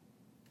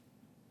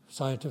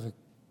scientific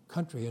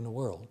country in the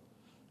world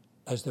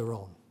as their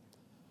own,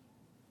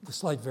 with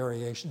slight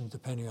variations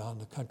depending on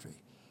the country.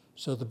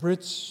 So the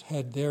Brits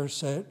had their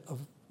set of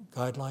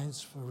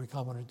guidelines for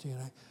recombinant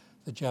DNA,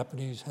 the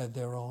Japanese had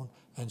their own,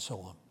 and so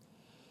on.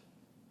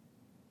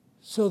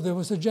 So there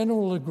was a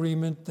general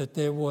agreement that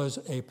there was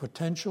a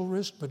potential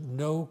risk, but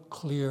no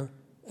clear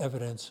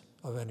evidence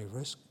of any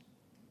risk.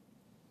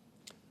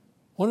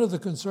 One of the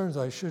concerns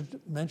I should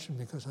mention,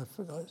 because I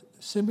forgot,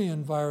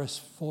 simian virus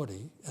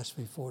 40,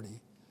 SV40,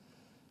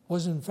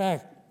 was in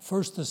fact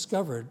first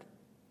discovered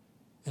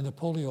in the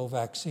polio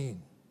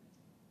vaccine.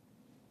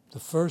 The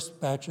first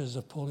batches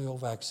of polio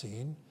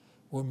vaccine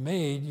were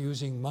made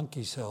using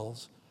monkey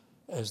cells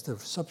as the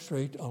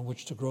substrate on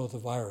which to grow the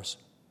virus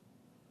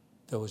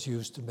that was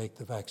used to make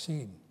the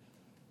vaccine.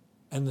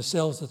 And the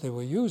cells that they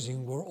were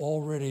using were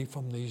already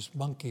from these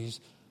monkeys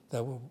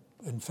that were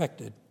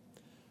infected.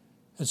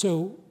 And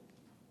so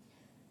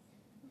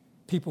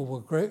people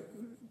were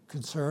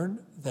concerned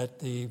that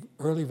the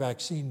early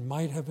vaccine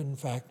might have in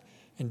fact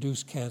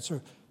induced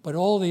cancer, but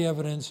all the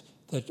evidence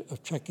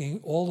of checking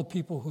all the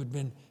people who'd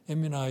been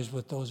immunized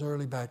with those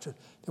early batches,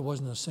 there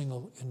wasn't a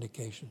single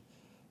indication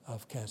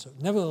of cancer.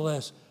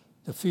 Nevertheless,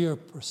 the fear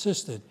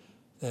persisted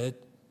that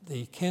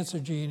the cancer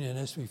gene in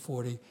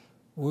SV40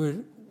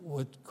 would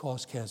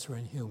cause cancer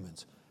in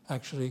humans.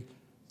 Actually,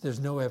 there's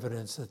no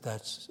evidence that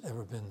that's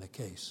ever been the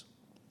case.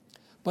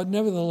 But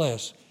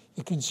nevertheless,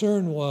 the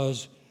concern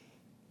was,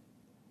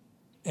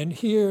 and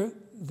here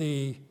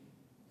the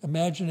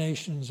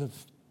imaginations of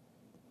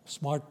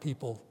smart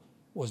people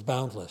was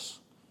boundless.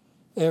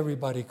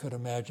 Everybody could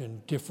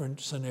imagine different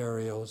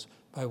scenarios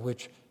by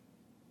which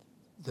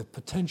the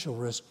potential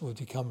risk would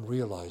become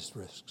realized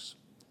risks.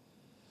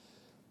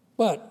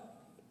 But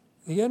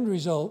the end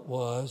result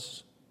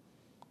was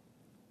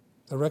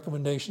the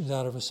recommendations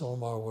out of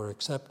Asilomar were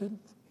accepted,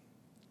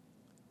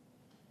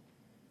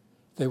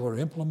 They were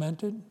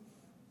implemented.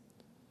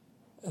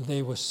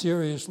 They were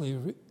seriously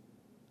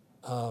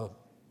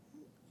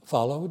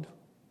followed.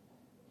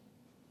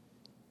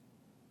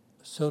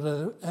 So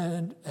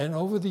that, and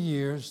over the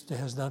years, there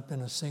has not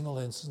been a single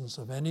instance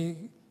of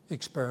any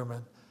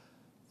experiment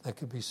that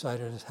could be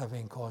cited as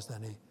having caused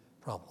any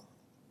problem.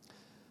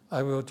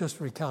 I will just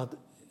recount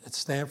at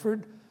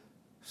Stanford.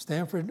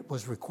 Stanford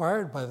was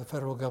required by the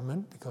federal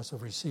government, because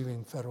of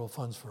receiving federal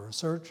funds for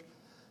research,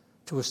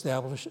 to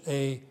establish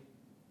a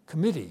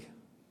committee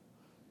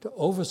to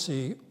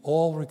oversee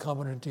all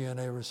recombinant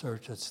DNA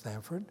research at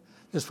Stanford.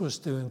 This was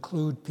to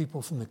include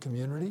people from the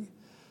community,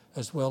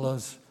 as well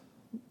as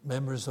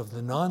members of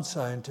the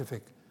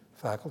non-scientific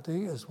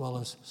faculty, as well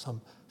as some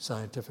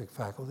scientific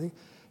faculty.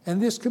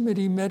 And this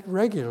committee met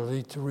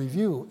regularly to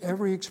review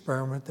every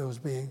experiment that was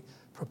being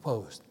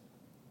proposed.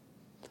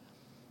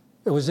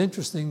 It was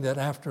interesting that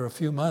after a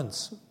few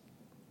months,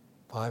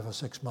 5 or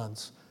 6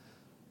 months,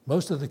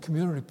 most of the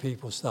community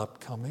people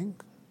stopped coming.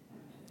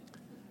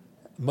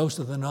 Most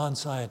of the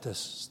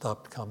non-scientists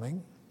stopped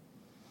coming,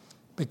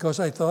 because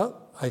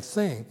I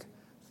think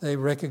they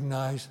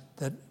recognized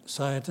that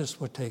scientists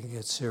were taking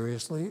it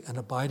seriously and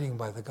abiding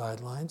by the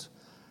guidelines,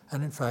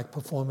 and in fact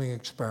performing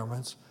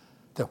experiments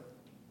that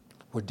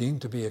were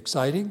deemed to be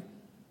exciting,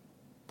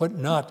 but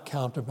not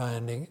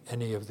countermanding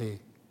any of the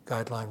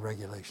guideline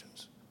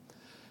regulations.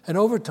 And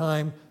over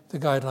time, the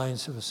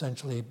guidelines have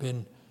essentially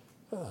been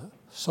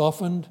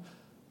softened.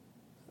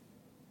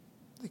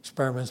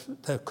 Experiments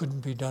that couldn't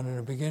be done in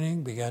the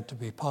beginning began to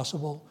be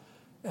possible.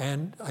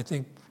 And I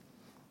think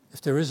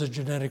if there is a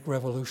genetic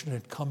revolution,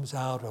 it comes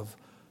out of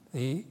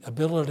the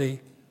ability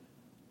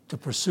to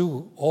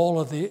pursue all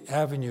of the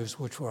avenues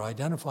which were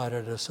identified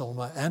at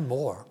Asilomar and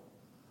more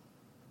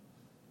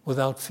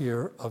without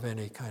fear of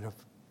any kind of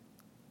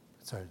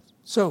concern.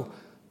 So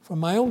from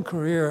my own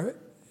career,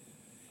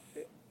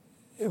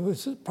 it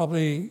was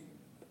probably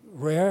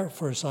rare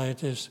for a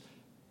scientist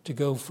to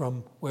go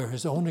from where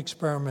his own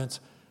experiments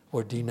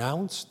were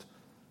denounced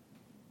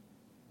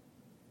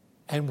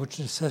and which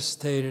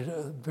necessitated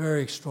a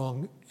very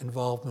strong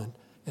involvement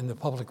in the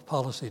public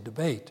policy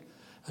debate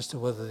as to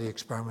whether the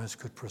experiments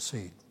could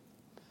proceed.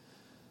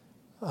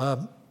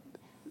 Recombinant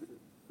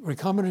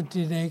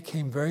DNA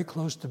came very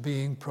close to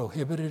being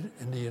prohibited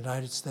in the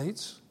United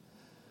States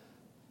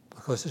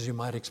because, as you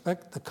might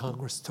expect, the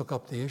Congress took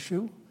up the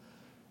issue,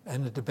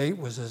 and the debate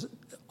was as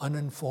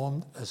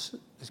uninformed as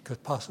it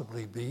could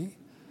possibly be.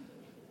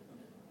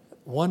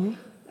 One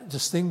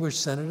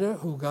distinguished senator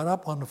who got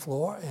up on the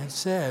floor and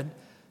said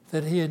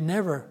that he had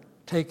never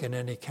taken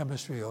any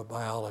chemistry or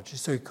biology,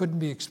 so he couldn't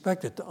be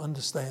expected to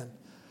understand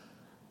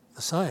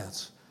the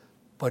science.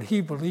 But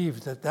he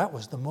believed that that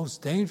was the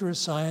most dangerous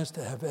science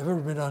to have ever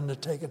been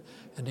undertaken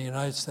in the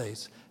United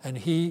States, and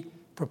he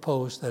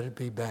proposed that it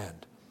be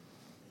banned.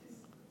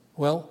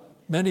 Well,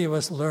 many of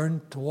us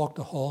learned to walk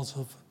the halls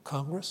of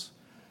Congress,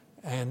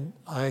 and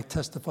I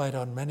testified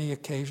on many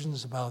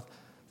occasions about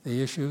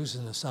the issues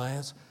in the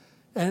science,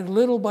 and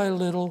little by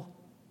little,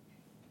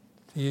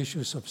 the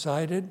issue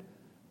subsided.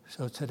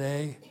 So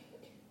today,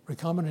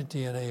 recombinant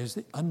DNA is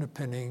the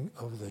underpinning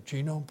of the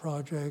Genome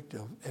Project,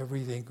 of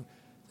everything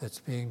that's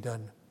being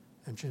done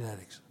in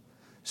genetics.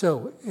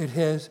 So it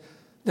has,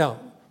 now,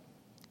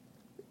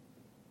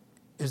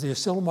 is the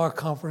Asilomar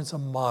Conference a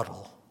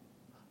model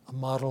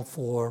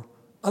for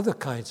other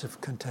kinds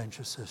of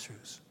contentious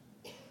issues?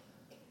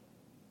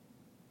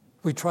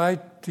 We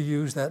tried to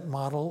use that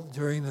model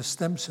during the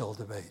stem cell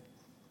debate,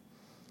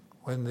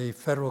 when the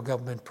federal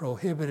government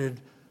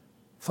prohibited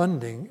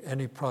funding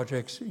any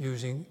projects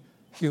using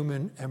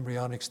human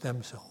embryonic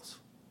stem cells.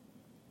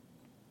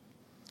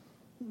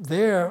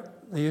 There,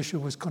 the issue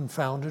was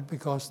confounded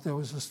because there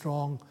was a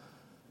strong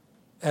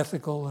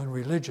ethical and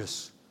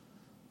religious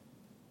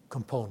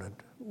component,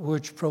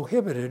 which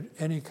prohibited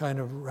any kind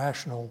of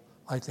rational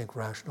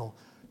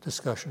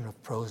discussion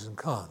of pros and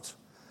cons.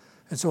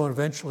 And so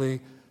eventually,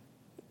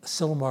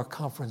 Asilomar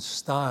Conference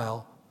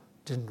style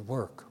didn't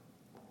work.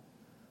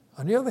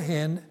 On the other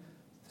hand,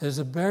 there's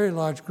a very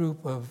large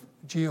group of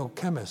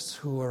geochemists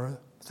who are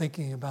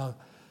thinking about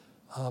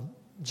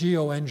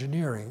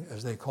geoengineering,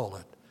 as they call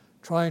it,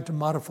 trying to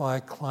modify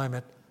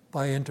climate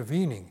by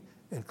intervening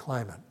in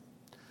climate.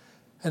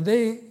 And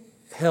they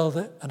held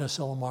an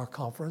Asilomar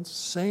Conference,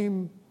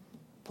 same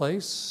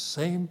place,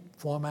 same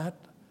format,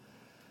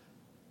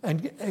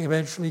 and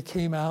eventually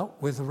came out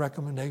with a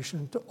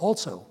recommendation to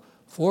also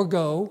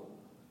forego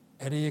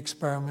any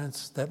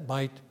experiments that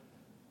might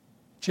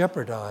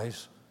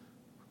jeopardize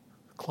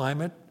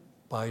climate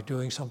by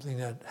doing something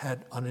that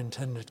had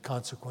unintended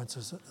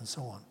consequences and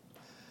so on.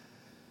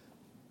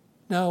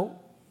 Now,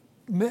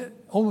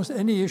 almost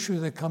any issue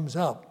that comes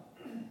up,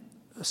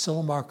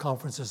 Asilomar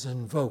Conference is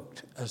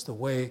invoked as the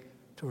way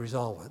to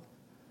resolve it.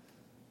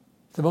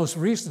 The most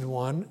recent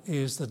one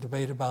is the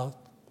debate about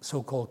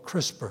so-called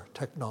CRISPR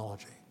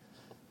technology.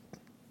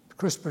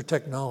 CRISPR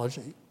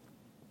technology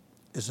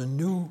is a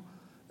new,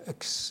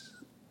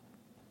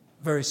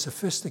 very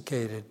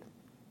sophisticated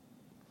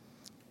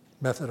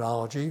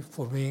methodology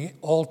for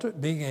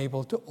being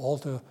able to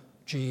alter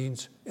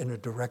genes in a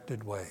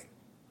directed way.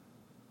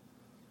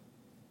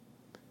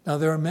 Now,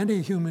 there are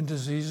many human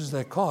diseases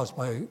that are caused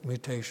by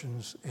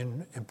mutations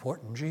in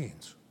important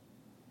genes.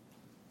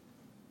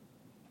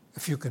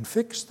 If you can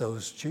fix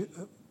those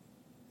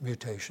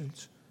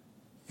mutations,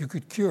 you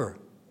could cure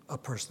a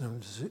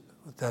person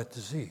with that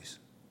disease.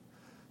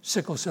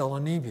 Sickle cell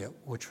anemia,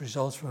 which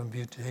results from a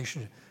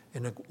mutation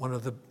in one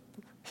of the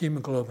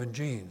hemoglobin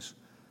genes.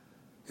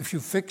 If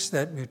you fix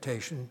that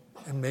mutation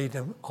and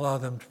allow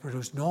them to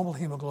produce normal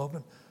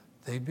hemoglobin,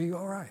 they'd be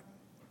all right.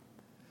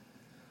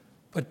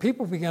 But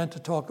people began to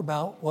talk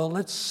about, well,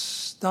 let's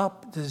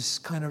stop this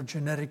kind of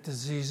genetic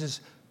diseases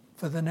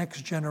for the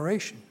next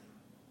generation.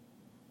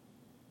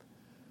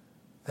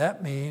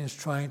 That means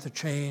trying to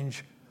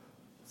change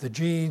the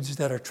genes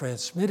that are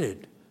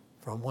transmitted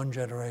from one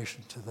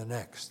generation to the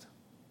next,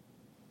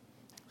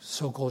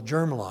 so-called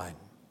germline.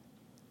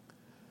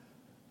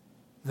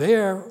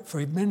 There,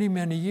 for many,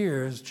 many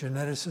years,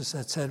 geneticists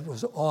had said it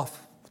was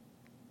off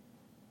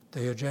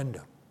the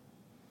agenda.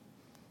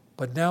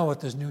 But now with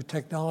this new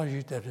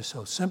technology that is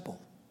so simple,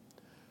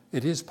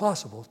 it is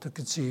possible to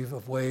conceive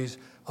of ways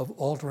of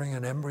altering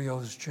an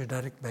embryo's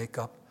genetic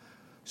makeup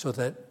so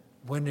that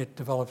when it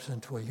develops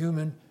into a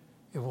human,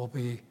 it will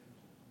be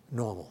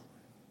normal.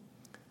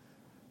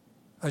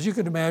 As you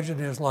can imagine,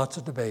 there's lots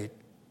of debate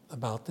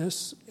about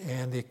this,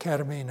 and the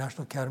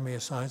National Academy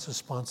of Sciences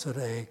sponsored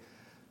a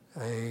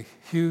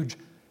huge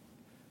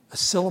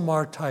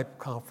Asilomar-type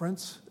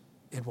conference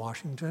in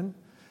Washington,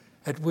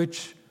 at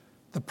which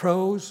the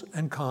pros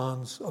and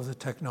cons of the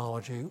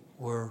technology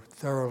were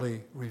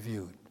thoroughly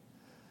reviewed.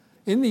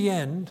 In the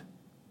end,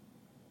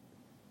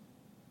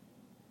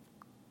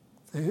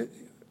 the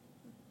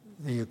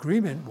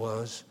agreement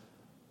was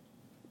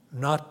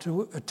not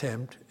to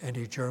attempt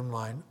any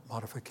germline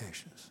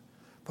modifications,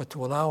 but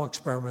to allow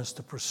experiments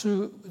to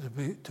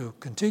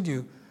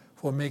continue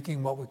for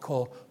making what we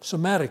call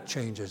somatic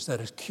changes, that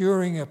is,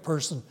 curing a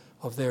person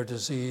of their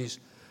disease,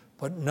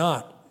 but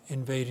not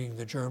invading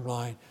the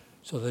germline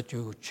so that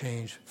you would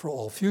change for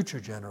all future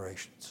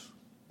generations.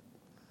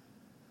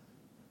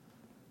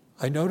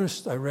 I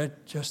read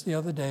just the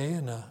other day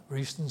in a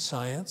recent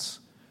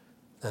Science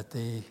that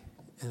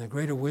in the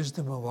greater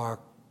wisdom of our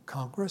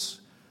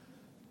Congress,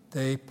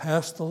 they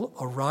passed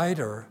a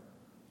rider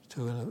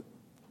to a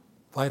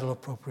vital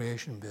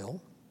appropriation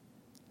bill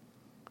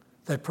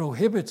that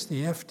prohibits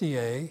the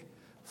FDA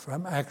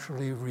from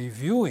actually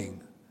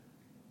reviewing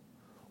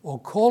or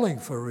calling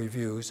for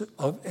reviews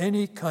of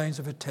any kinds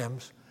of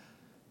attempts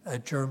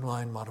at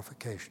germline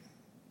modification.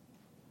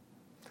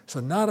 So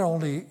not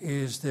only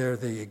is there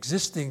the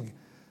existing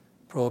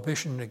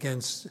prohibition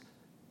against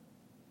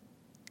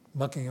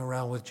mucking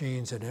around with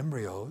genes in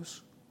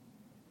embryos,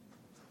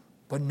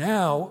 but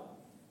now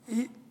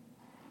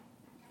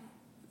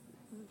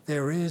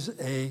there is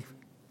a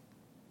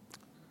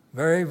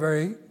very,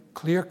 very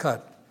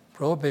clear-cut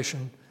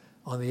prohibition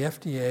on the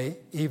FDA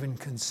even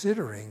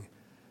considering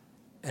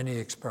any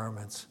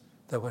experiments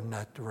that went in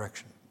that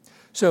direction.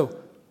 So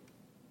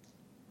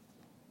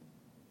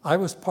I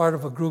was part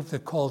of a group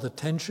that called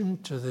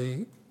attention to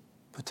the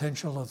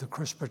potential of the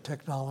CRISPR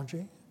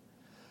technology.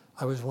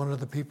 I was one of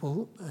the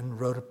people and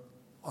wrote an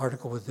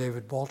article with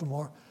David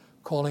Baltimore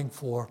calling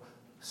for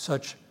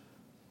such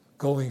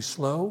going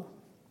slow.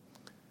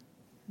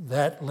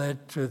 That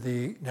led to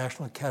the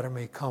National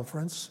Academy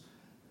Conference.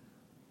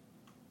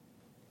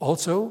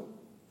 Also,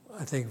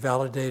 I think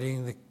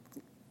validating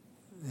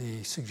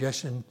the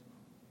suggestion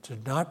to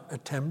not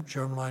attempt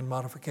germline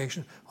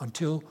modification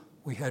until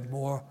we had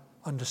more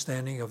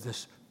understanding of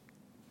this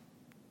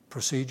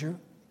procedure.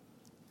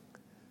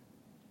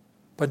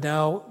 But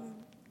now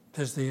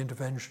there's the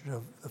intervention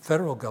of the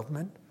federal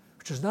government,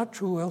 which is not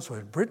true elsewhere.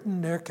 In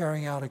Britain, they're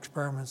carrying out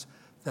experiments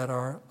that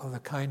are of the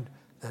kind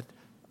that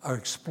are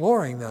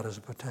exploring that as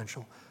a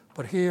potential.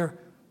 But here,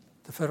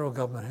 the federal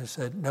government has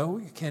said, no,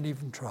 you can't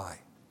even try.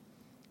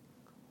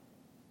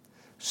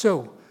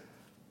 So,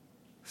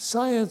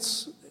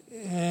 science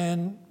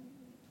and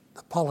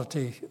the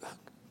polity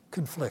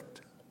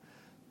conflict.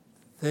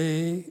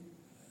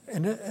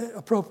 And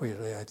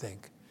appropriately, I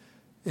think.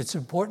 It's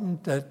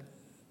important that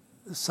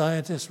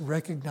scientists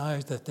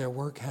recognize that their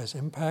work has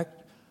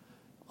impact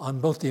on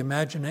both the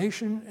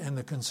imagination and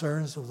the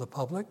concerns of the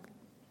public,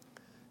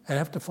 and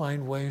have to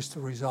find ways to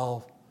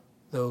resolve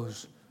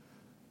those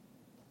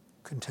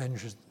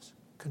contentious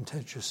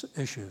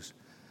issues.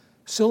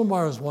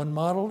 Asilomar is one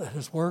model. It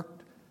has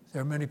worked.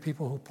 There are many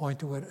people who point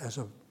to it as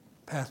a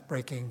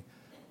path-breaking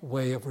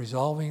way of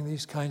resolving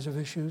these kinds of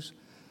issues.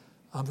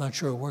 I'm not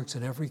sure it works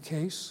in every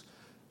case,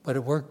 but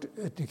it worked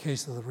in the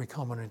case of the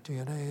recombinant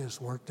DNA,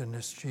 has worked in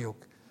this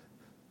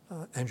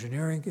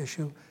geoengineering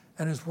issue,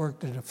 and has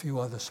worked in a few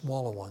other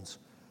smaller ones.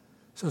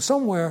 So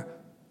somewhere,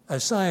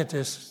 as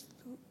scientists,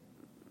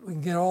 we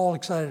can get all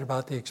excited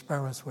about the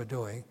experiments we're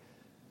doing,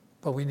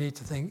 but we need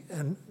to think,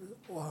 and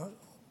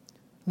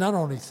not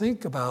only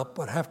think about,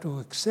 but have to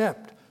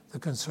accept the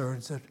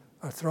concerns that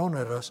are thrown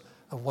at us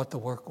of what the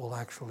work will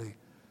actually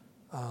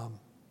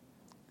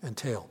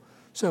entail.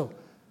 So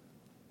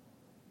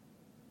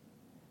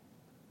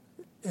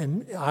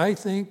And I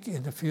think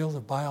in the field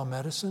of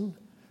biomedicine,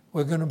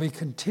 we're going to be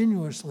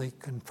continuously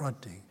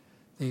confronting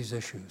these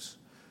issues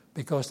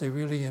because they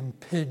really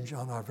impinge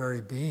on our very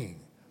being.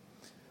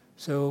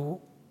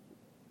 So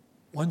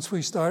once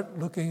we start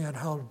looking at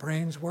how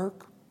brains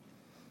work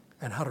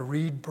and how to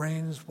read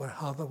brains,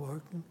 how they're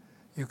working,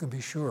 you can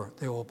be sure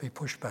there will be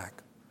pushback.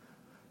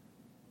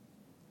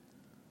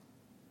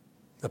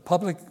 The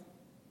public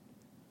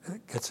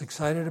gets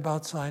excited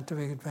about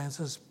scientific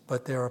advances,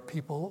 but there are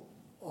people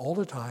all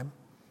the time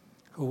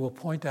who will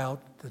point out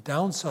the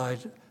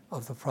downside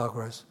of the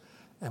progress,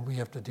 and we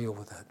have to deal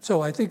with that.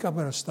 So I think I'm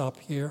going to stop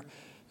here.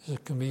 It's a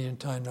convenient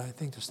time, I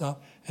think, to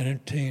stop and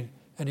entertain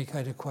any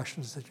kind of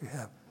questions that you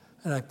have.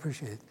 And I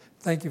appreciate it.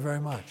 Thank you very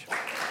much.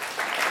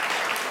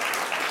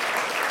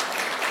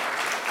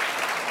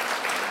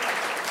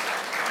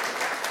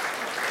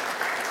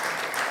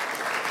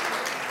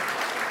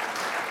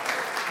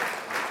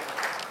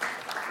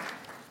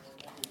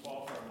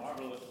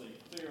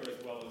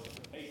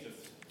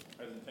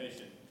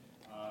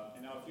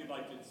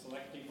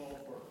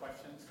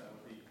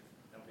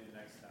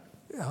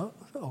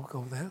 I'll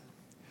go there.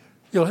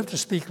 You'll have to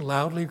speak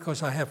loudly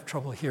because I have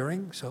trouble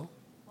hearing, so.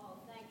 Well,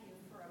 thank you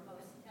for a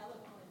most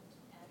eloquent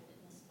and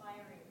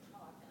inspiring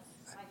talk.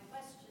 My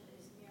question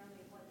is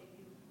merely whether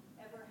you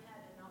ever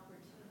had an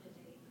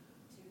opportunity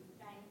to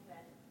thank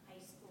that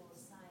high school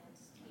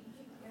science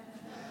teacher.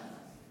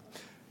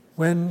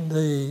 When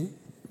the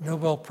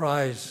Nobel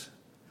Prize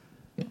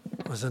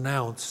was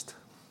announced,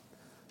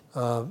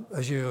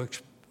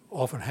 as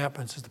often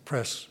happens, the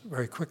press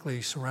very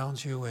quickly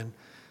surrounds you and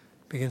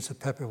begins to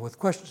pepper with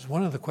questions.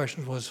 One of the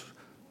questions was,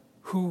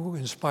 who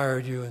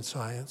inspired you in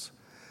science?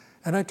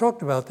 And I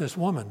talked about this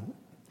woman.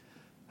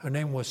 Her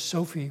name was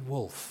Sophie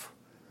Wolf.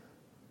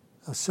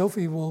 Now,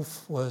 Sophie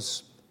Wolf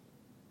was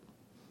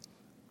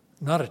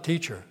not a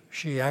teacher.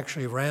 She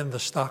actually ran the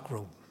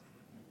stockroom.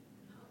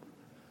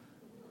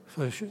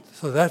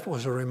 So that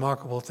was a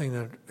remarkable thing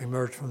that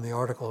emerged from the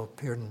article,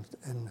 appeared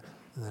in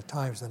the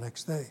Times the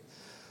next day.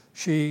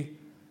 She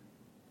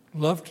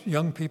loved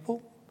young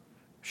people.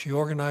 She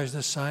organized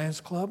a science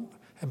club,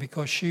 and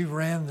because she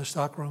ran the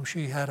stockroom,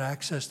 she had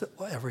access to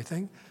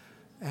everything.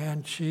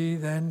 And she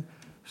then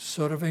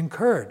sort of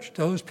encouraged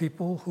those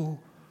people who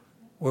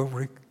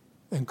were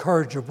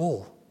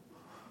encourageable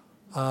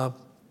to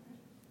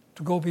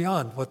go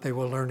beyond what they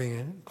were learning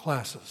in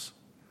classes.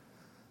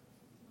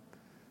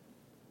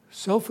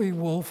 Sophie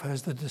Wolf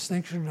has the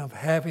distinction of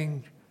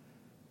having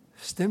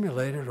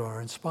stimulated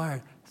or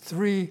inspired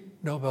 3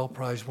 Nobel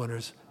Prize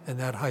winners in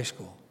that high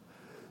school.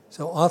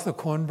 So Arthur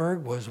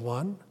Kornberg was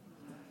one.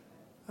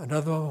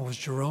 Another one was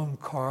Jerome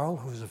Karl,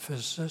 who's a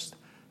physicist,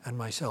 and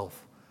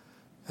myself.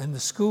 And the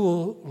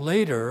school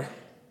later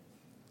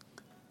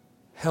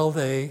held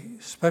a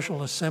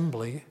special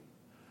assembly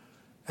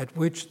at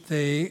which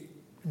they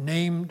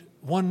named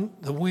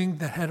the wing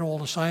that had all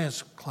the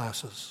science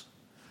classes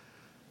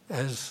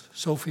as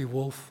Sophie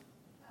Wolf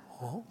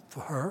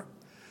for her.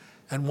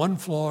 And one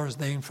floor is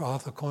named for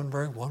Arthur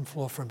Kornberg, one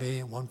floor for me,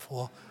 and one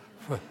floor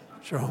for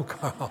Jerome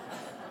Karl.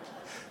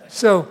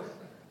 So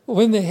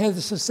when they had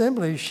this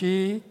assembly,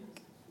 she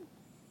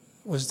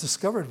was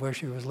discovered where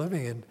she was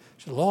living, and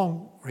she's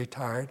long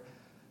retired,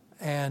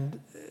 and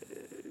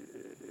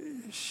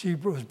she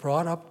was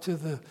brought up to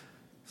the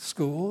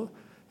school,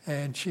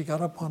 and she got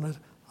up on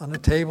a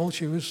table.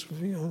 She was,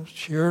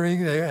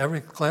 cheering.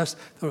 Every class,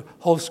 the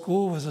whole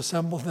school was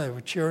assembled. They were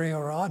cheering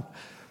her on.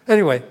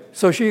 Anyway,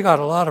 so she got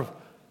a lot of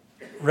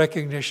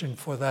recognition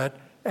for that,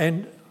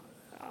 and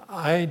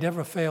I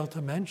never failed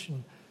to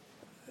mention.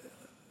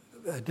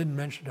 I didn't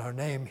mention her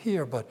name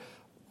here, but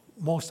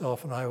most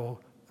often I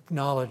will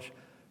acknowledge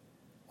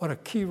what a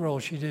key role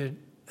she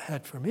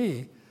had for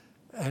me,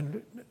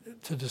 and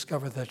to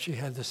discover that she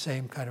had the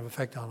same kind of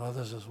effect on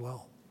others as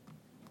well.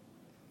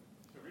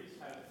 Therese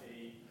has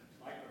a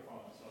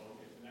microphone, so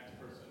if the next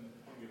person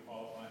whom you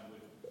call upon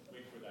would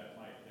wait for that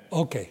mic, then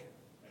Okay.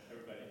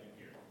 Everybody can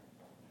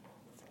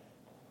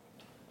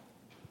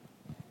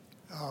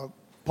hear.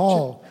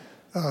 Paul,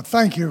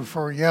 thank you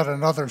for yet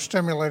another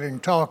stimulating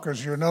talk.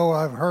 As you know,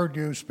 I've heard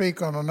you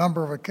speak on a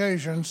number of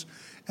occasions,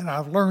 and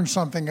I've learned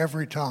something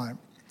every time.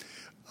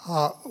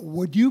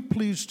 Would you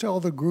please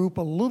tell the group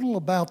a little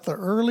about the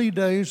early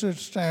days at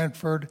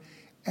Stanford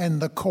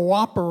and the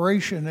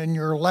cooperation in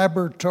your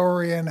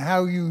laboratory and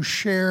how you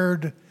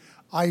shared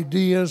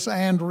ideas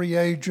and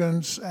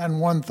reagents and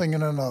one thing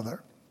and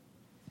another?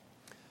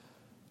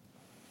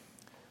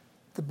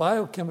 The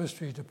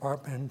Biochemistry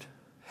Department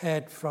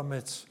had from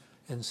its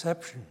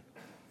inception,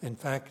 in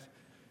fact,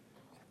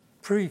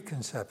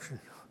 preconception,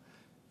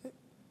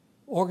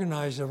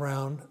 organized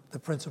around the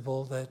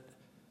principle that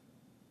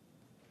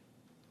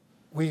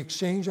we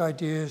exchange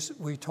ideas,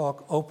 we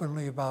talk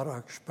openly about our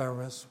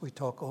experiments, we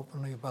talk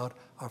openly about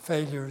our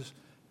failures,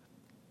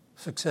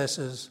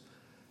 successes,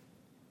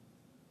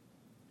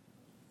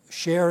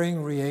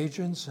 sharing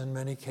reagents in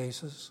many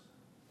cases.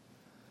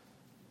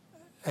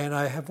 And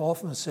I have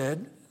often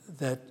said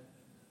that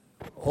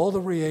all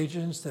the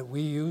reagents that we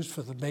used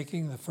for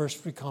making the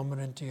first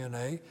recombinant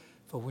DNA,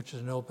 for which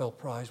the Nobel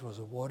Prize was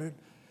awarded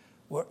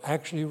were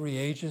actually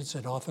reagents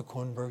in Arthur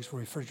Kornberg's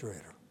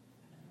refrigerator.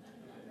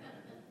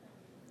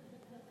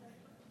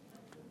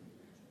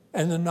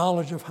 And the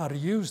knowledge of how to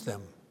use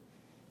them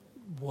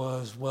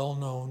was well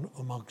known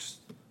amongst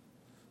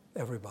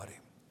everybody.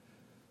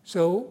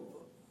 So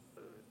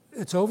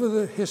it's over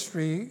the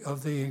history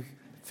of the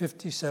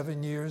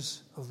 57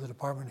 years of the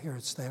department here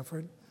at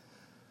Stanford.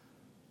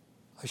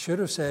 I should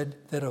have said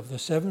that of the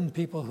 7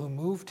 people who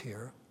moved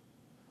here,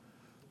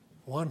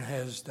 1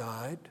 has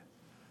died,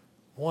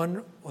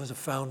 1 was a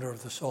founder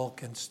of the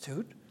Salk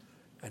Institute,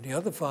 and the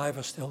other 5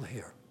 are still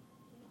here.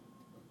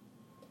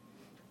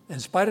 In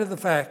spite of the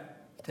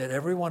fact that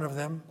every one of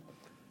them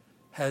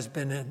has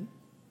been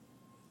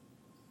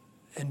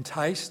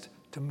enticed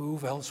to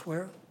move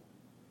elsewhere,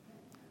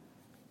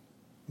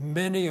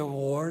 many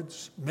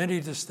awards, many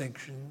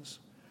distinctions,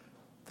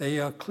 they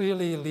are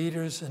clearly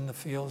leaders in the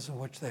fields in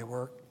which they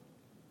work,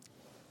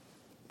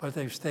 but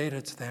they've stayed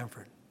at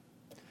Stanford.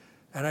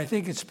 And I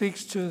think it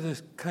speaks to the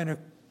kind of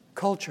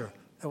culture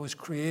that was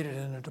created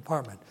in the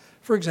department.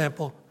 For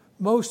example,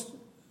 most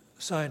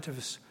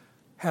scientists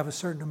have a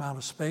certain amount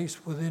of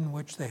space within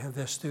which they have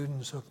their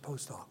students or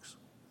postdocs.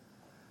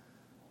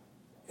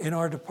 In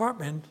our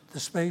department, the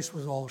space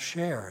was all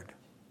shared.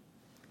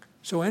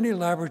 So any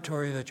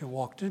laboratory that you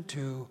walked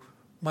into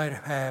might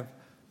have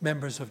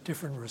members of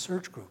different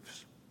research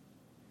groups.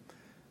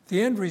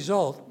 The end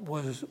result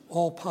was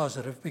all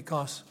positive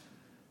because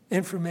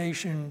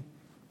information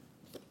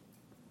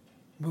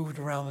moved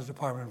around the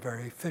department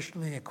very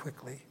efficiently and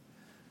quickly.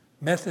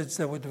 Methods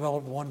that were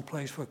developed in one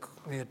place were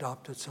quickly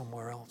adopted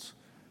somewhere else.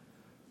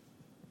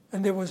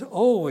 And there was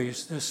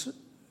always this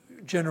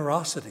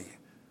generosity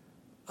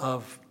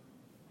of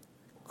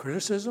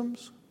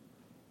criticisms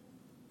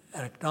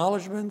and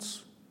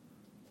acknowledgments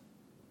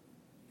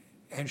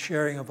and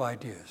sharing of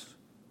ideas.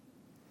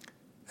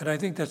 And I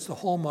think that's the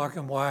hallmark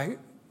and why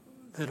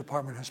the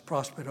department has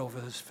prospered over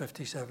this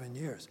 57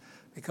 years,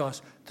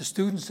 because the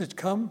students that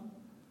come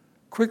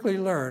quickly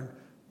learn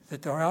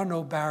that there are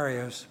no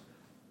barriers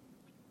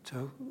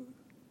to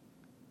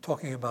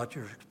talking about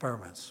your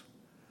experiments.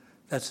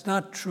 That's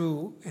not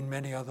true in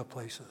many other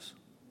places.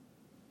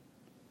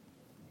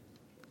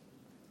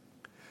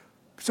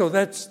 So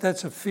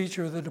that's a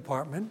feature of the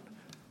department,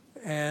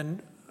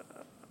 and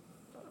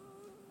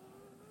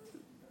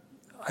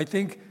I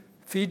think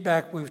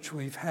feedback which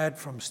we've had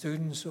from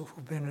students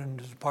who've been in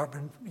the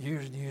department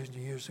years and years and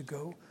years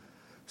ago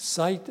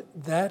cite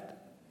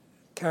that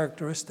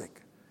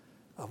characteristic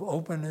of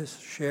openness,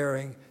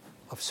 sharing,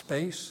 of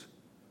space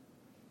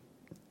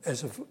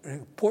as an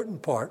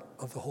important part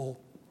of the whole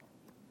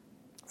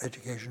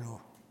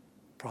educational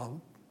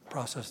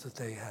process that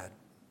they had.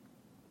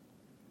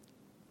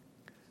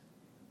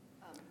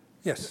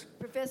 Yes?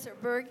 Professor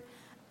Berg,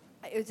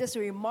 it was just a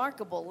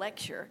remarkable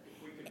lecture.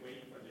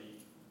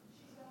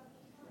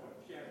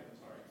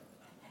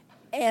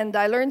 And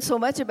I learned so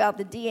much about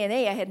the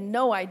DNA, I had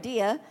no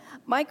idea.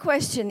 My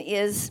question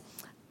is,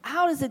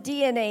 how does the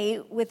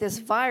DNA with this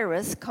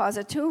virus cause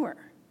a tumor?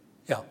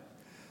 Yeah.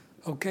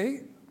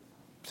 Okay.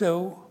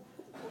 So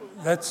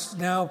that's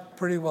now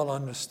pretty well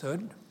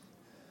understood.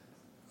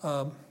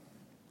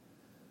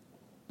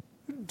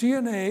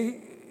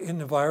 DNA in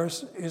the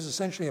virus is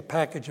essentially a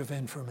package of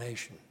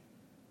information.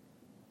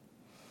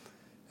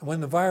 And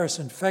when the virus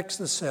infects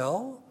the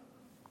cell,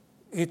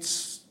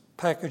 its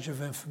package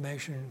of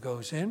information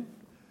goes in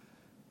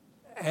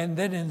and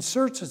then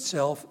inserts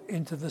itself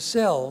into the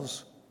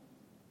cell's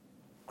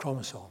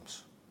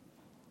chromosomes.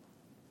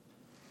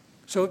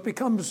 So it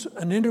becomes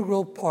an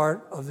integral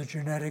part of the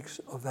genetics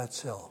of that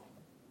cell.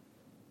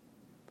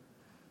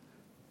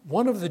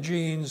 One of the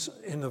genes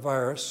in the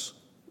virus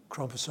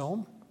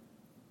chromosome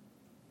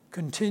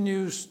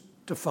continues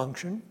to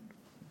function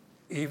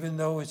even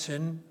though it's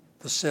in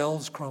the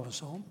cell's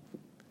chromosome.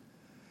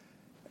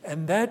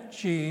 And that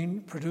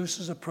gene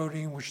produces a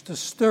protein which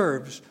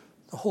disturbs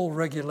the whole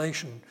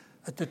regulation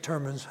that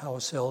determines how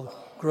a cell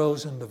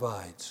grows and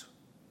divides.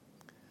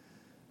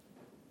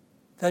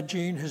 That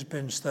gene has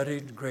been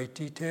studied in great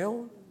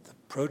detail. The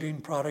protein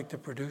product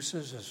it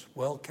produces is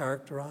well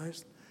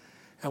characterized.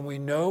 And we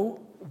know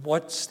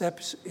what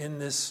steps in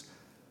this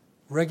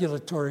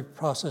regulatory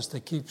process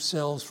that keeps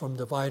cells from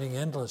dividing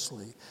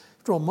endlessly.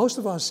 After all, most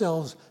of our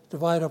cells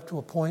divide up to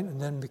a point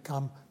and then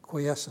become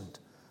quiescent.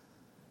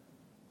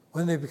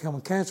 When they become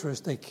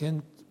cancerous, they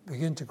can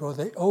begin to grow.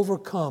 They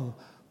overcome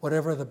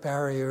whatever the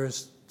barrier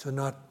is to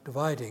not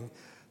dividing.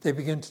 They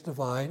begin to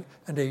divide,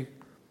 and they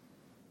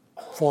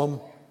form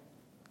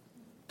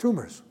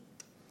tumors.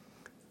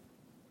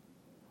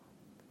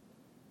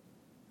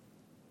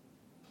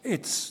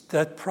 It's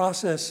that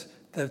process,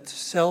 that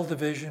cell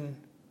division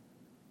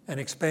and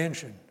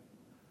expansion,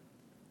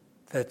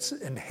 that's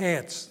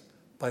enhanced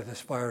by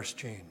this virus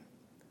gene.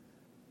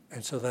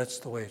 And so that's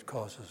the way it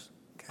causes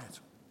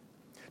cancer.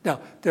 Now,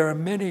 there are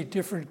many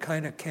different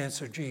kind of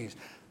cancer genes.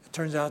 It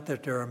turns out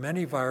that there are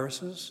many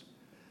viruses,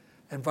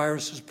 and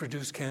viruses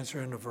produce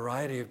cancer in a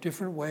variety of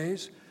different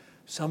ways,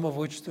 some of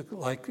which,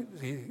 like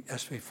the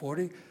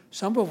SV40,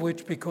 some of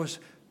which because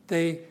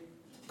they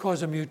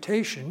cause a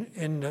mutation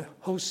in the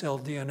host cell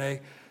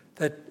DNA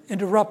that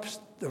interrupts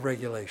the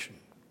regulation,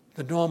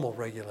 the normal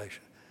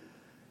regulation.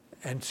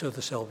 And so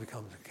the cell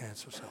becomes a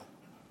cancer cell.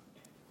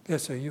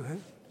 Yes, sir, you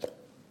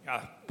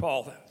have?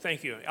 Paul,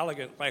 thank you.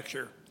 Elegant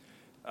lecture.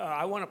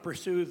 I want to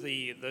pursue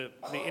the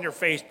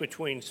interface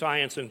between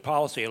science and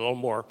policy a little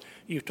more.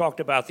 You've talked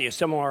about the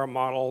Asilomar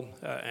model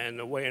and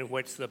the way in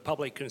which the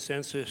public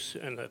consensus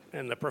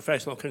and the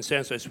professional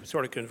consensus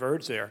sort of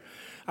converge there.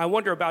 I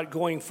wonder about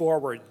going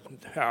forward,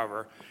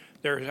 however.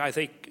 There's, I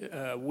think,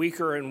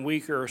 weaker and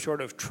weaker sort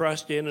of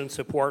trust in and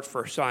support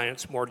for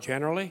science more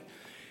generally.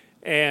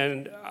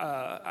 And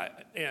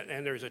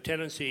there's a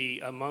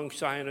tendency among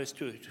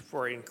scientists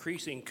for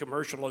increasing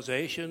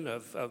commercialization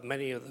of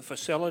many of the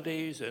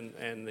facilities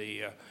and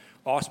the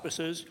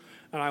auspices.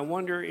 And I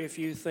wonder if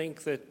you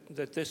think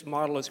that this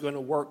model is going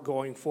to work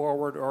going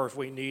forward, or if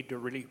we need to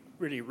really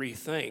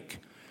rethink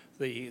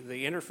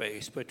the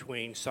interface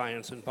between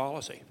science and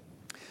policy.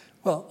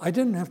 Well, I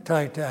didn't have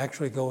time to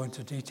actually go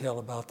into detail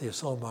about the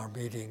Asilomar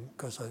meeting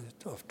because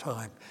of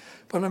time.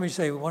 But let me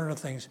say one of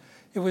the things,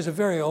 it was a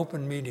very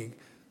open meeting.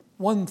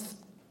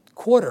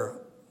 1/4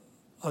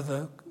 of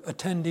the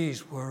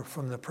attendees were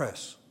from the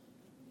press.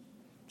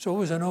 So it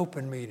was an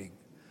open meeting.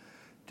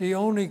 The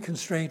only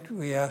constraint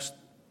we asked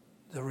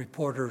the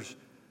reporters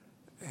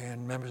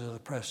and members of the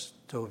press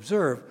to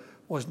observe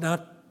was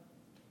not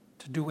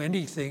to do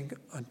anything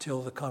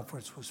until the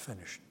conference was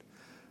finished.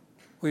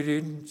 We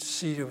didn't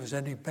see there was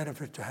any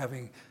benefit to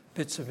having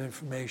bits of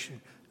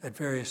information at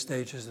various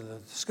stages of the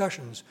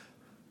discussions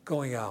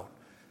going out.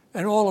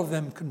 And all of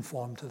them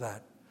conformed to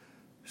that.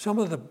 Some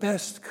of the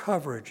best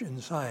coverage in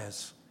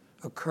science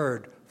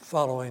occurred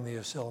following the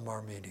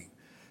Asilomar meeting.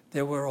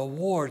 There were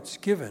awards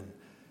given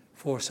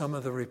for some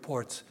of the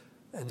reports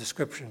and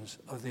descriptions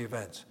of the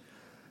events.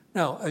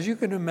 Now, as you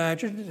can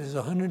imagine, there's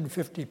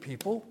 150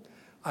 people.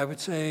 I would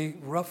say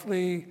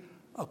roughly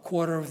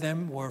 1/4 of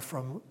them were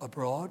from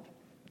abroad.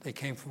 They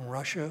came from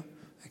Russia.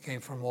 They came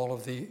from all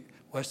of the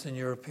Western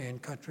European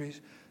countries.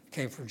 They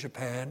came from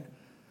Japan.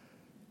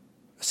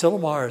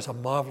 Asilomar is a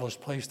marvelous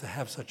place to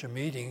have such a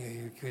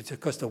meeting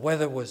because the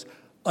weather was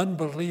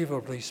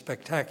unbelievably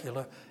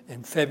spectacular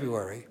in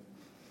February.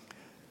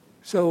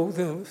 So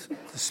the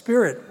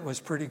spirit was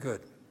pretty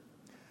good.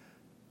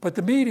 But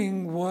the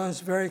meeting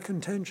was very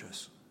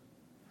contentious.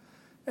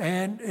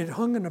 And it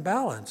hung in a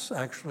balance,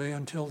 actually,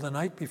 until the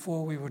night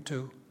before we were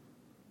to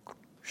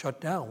shut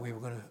down. We were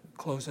going to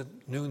close at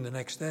noon the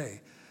next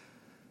day.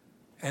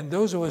 And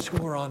those of us who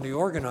were on the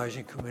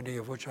organizing committee,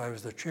 of which I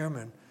was the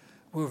chairman,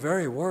 we were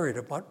very worried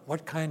about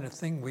what kind of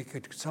thing we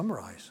could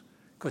summarize,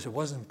 because it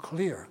wasn't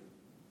clear.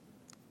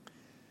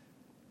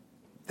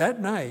 That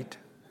night,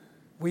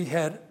 we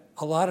had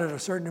allotted a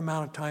certain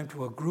amount of time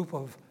to a group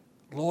of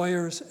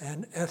lawyers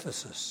and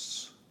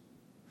ethicists.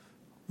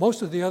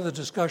 Most of the other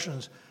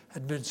discussions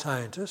had been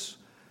scientists,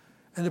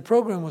 and the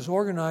program was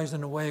organized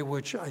in a way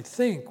which I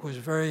think was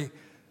very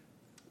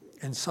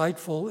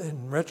insightful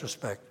in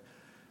retrospect.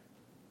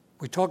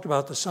 We talked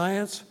about the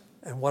science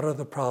and what are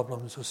the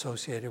problems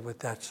associated with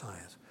that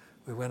science.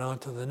 We went on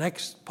to the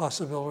next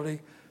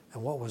possibility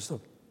and what was the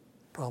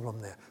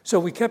problem there. So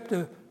we kept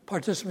the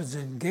participants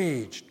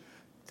engaged.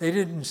 They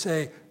didn't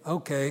say,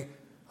 okay,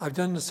 I've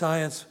done the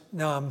science,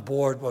 now I'm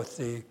bored with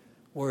the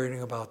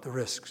worrying about the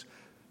risks.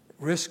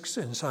 Risks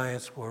in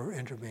science were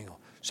intermingled.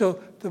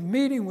 So the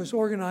meeting was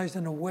organized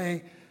in a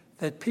way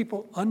that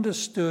people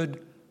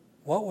understood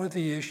what were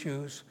the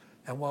issues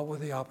and what were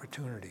the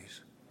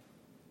opportunities.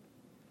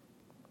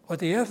 What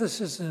the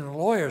ethicists and the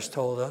lawyers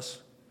told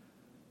us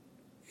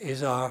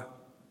is our,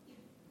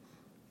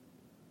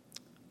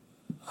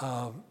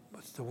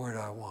 what's the word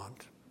I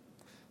want?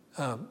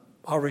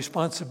 Our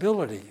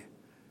responsibility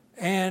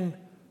and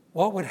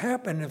what would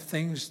happen if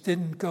things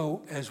didn't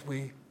go as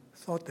we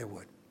thought they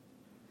would.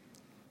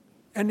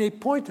 And they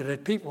pointed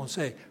at people and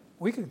say,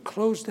 we can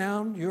close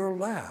down your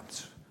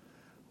labs.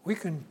 We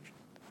can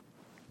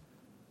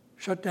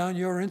shut down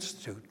your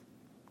institute.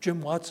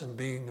 Jim Watson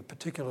being the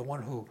particular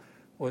one who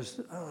was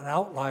an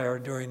outlier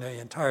during the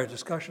entire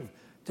discussion,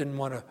 didn't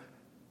want to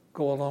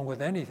go along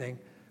with anything.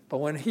 But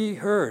when he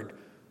heard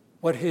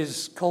what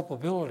his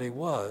culpability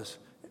was,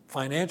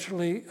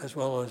 financially as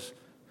well as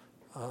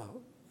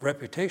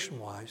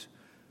reputation-wise,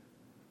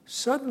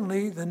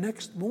 suddenly the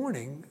next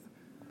morning,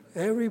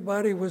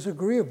 everybody was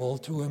agreeable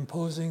to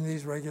imposing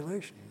these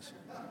regulations.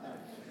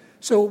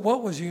 So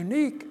what was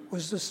unique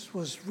was this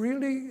was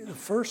really the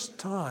first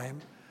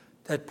time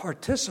that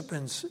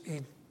participants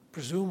in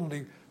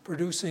presumably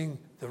producing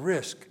the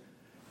risk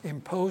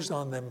imposed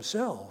on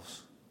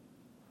themselves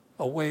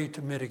a way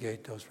to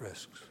mitigate those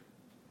risks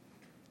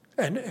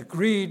and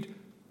agreed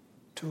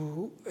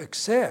to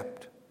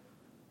accept,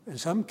 in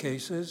some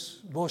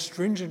cases, more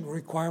stringent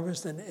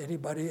requirements than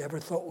anybody ever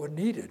thought were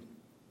needed.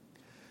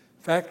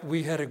 In fact,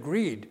 we had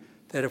agreed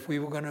that if we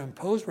were going to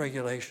impose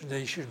regulations,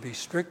 they should be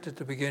strict at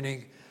the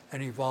beginning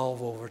and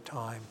evolve over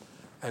time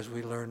as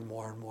we learn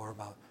more and more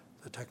about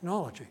the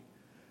technology.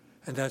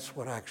 And that's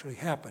what actually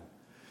happened.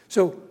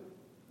 So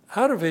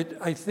out of it,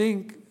 I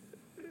think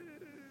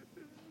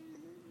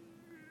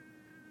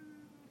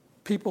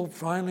people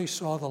finally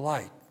saw the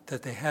light,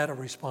 that they had a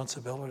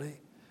responsibility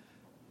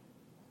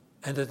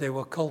and that they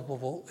were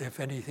culpable if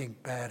anything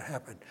bad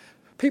happened.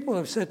 People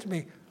have said to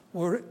me,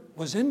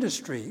 was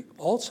industry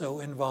also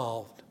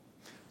involved?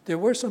 There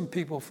were some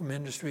people from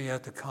industry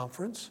at the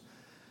conference,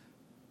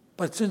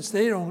 but since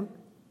they don't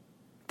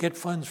get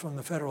funds from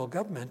the federal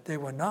government, they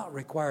were not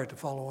required to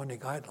follow any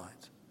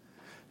guidelines.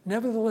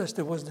 Nevertheless,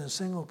 there wasn't a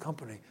single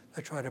company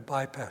that tried to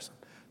bypass them.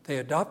 They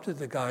adopted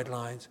the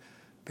guidelines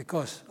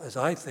because, as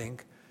I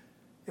think,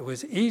 it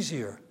was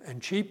easier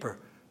and cheaper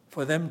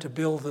for them to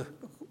build the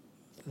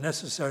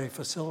necessary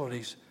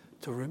facilities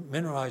to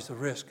minimize the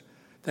risk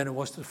than it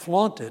was to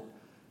flaunt it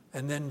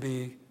and then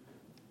be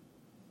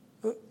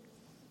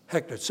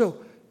hectored.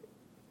 So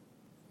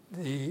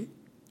the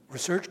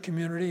research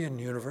community and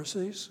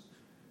universities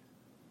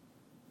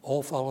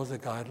all followed the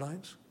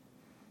guidelines.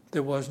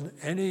 There wasn't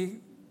any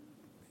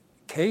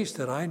case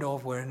that I know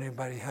of where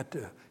anybody had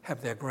to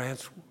have their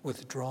grants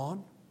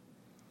withdrawn.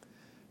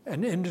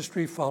 And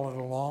industry followed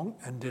along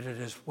and did it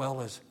as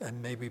well as,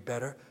 and maybe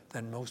better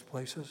than most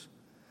places.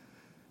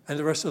 And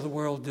the rest of the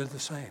world did the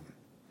same.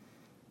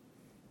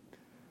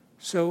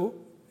 So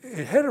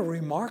it had a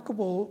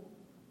remarkable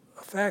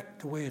effect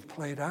the way it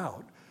played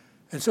out.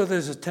 And so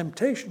there's a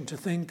temptation to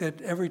think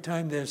that every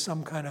time there's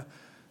some kind of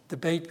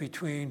debate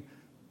between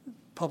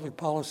public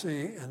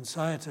policy and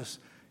scientists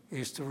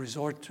is to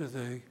resort to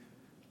the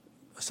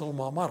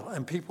Asilomar model.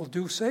 And people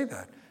do say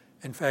that.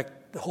 In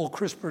fact, the whole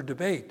CRISPR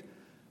debate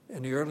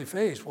in the early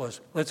phase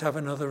was, let's have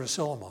another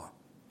Asilomar.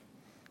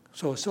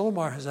 So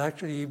Asilomar has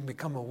actually even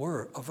become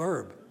a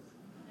verb.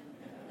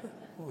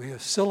 We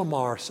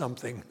Asilomar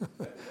something.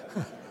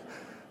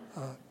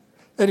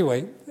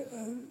 Anyway,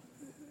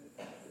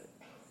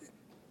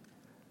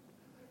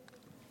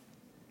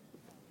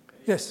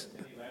 yes?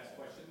 Any last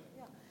question?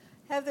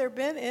 Have there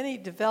been any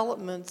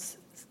developments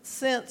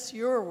since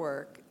your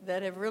work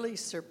that have really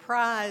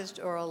surprised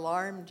or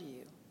alarmed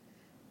you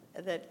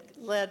that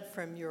led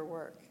from your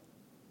work?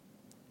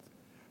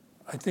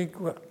 I think,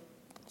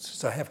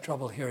 since I have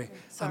trouble hearing,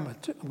 I'm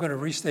going to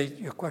restate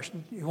your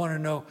question. You want to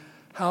know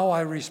how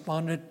I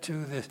responded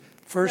to the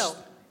first?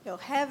 No.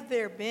 Have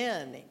there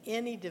been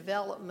any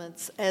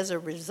developments as a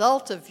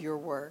result of your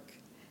work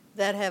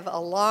that have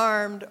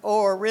alarmed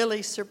or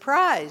really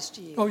surprised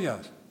you? Oh,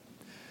 yes.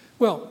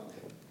 Well,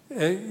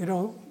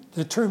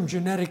 the term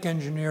genetic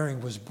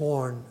engineering was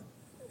born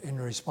in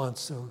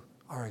response to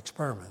our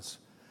experiments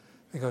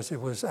because it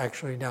was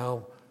actually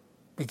now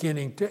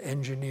beginning to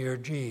engineer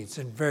genes.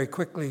 And very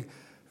quickly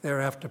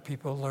thereafter,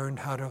 people learned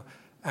how to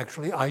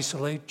actually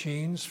isolate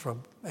genes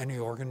from any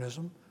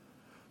organism.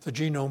 The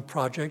Genome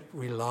Project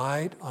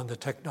relied on the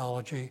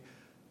technology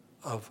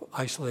of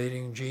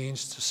isolating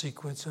genes to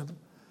sequence them.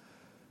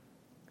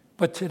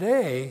 But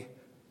today,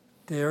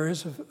 there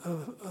is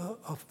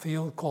a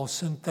field called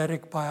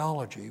synthetic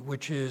biology,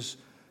 which is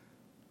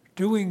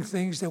doing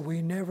things that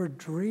we never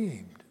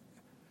dreamed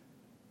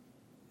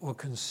were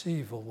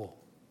conceivable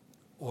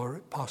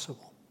or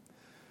possible.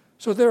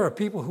 So there are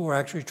people who are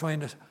actually trying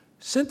to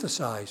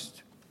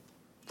synthesize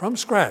from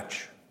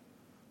scratch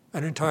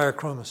an entire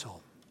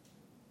chromosome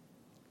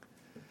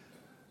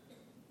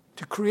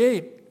to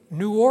create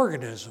new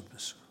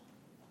organisms,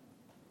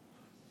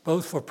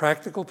 both for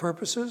practical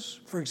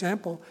purposes. For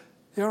example,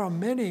 there are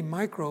many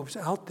microbes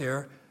out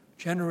there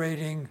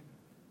generating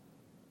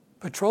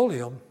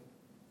petroleum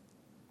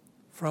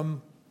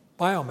from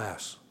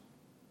biomass.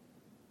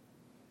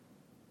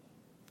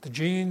 The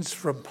genes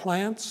from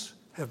plants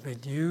have been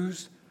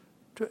used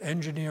to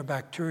engineer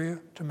bacteria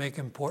to make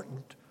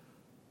important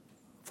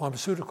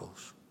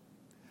pharmaceuticals.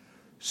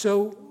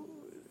 So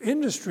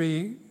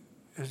industry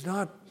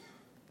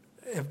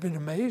have been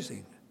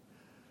amazing.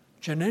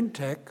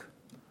 Genentech,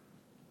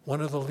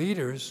 one of the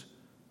leaders,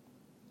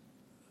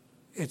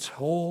 its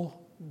whole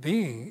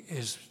being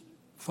is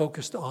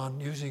focused on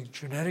using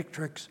genetic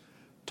tricks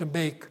to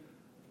make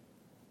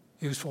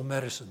useful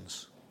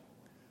medicines.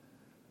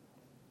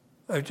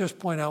 I just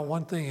point out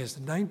one thing is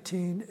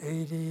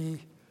the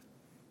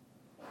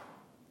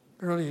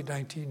early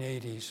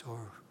 1980s, or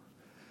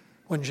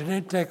when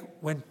Genentech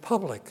went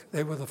public,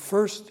 they were the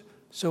first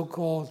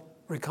so-called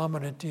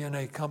recombinant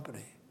DNA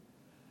company.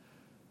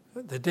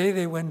 The day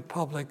they went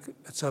public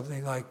at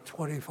something like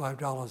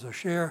 $25 a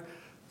share,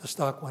 the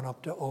stock went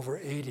up to over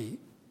 80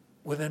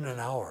 within an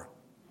hour.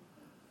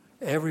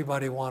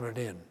 Everybody wanted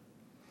in.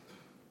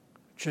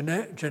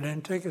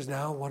 Genentech is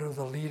now one of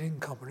the leading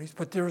companies,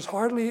 but there is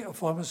hardly a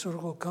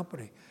pharmaceutical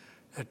company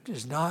that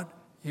is not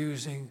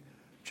using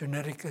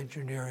genetic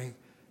engineering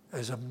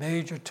as a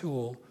major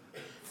tool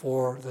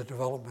for the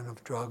development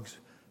of drugs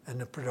and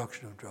the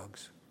production of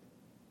drugs.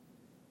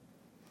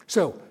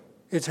 So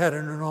it's had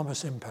an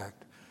enormous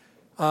impact.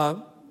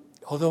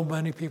 Although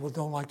many people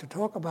don't like to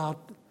talk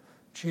about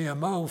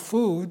GMO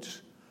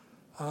foods,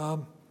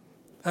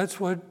 that's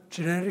what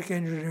genetic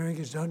engineering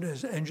has done,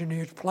 is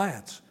engineered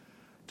plants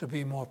to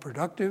be more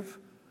productive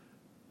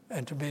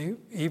and to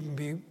even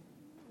be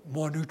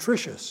more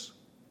nutritious.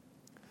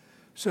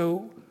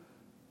 So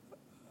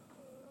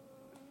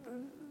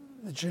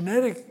the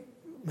genetic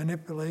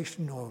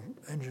manipulation or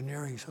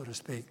engineering, so to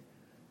speak,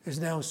 is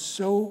now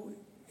so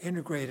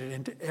integrated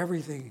into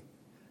everything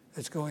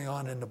that's going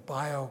on in the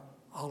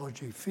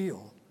biology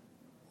field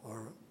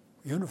or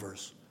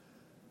universe.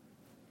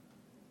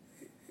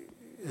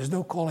 There's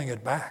no calling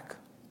it back.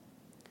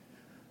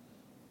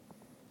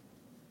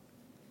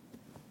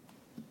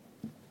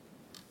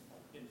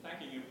 In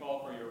thanking you,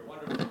 Paul, for your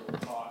wonderful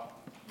talk,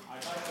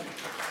 I'd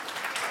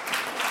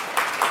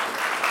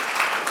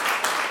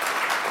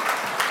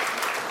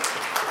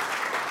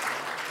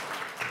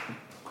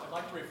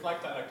like to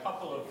reflect on a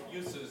couple of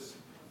uses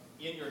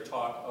in your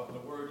talk of the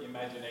word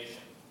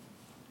imagination.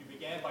 You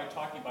began by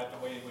talking about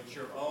the way in which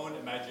your own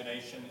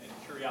imagination and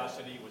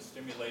curiosity was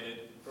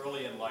stimulated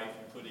early in life,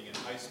 including in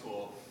high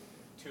school,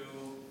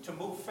 to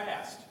move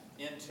fast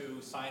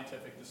into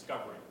scientific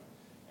discovery.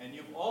 And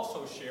you've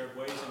also shared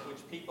ways in which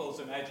people's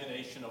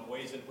imagination of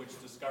ways in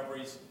which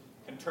discoveries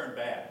can turn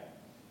bad.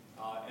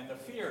 And the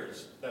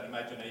fears that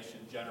imagination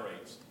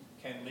generates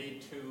can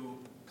lead to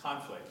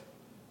conflict.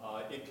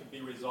 It can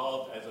be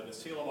resolved as an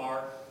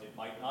Asilomar. It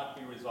might not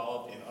be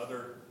resolved in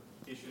other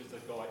issues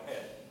that go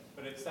ahead.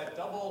 But it's that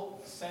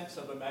double sense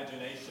of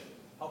imagination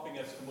helping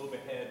us to move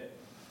ahead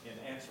in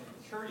answering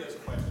curious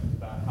questions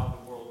about how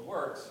the world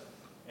works,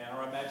 and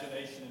our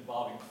imagination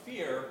involving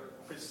fear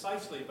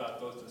precisely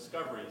about those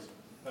discoveries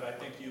that I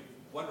think you've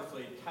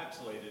wonderfully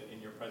encapsulated in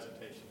your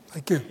presentation.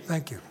 Thank you.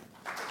 Thank you.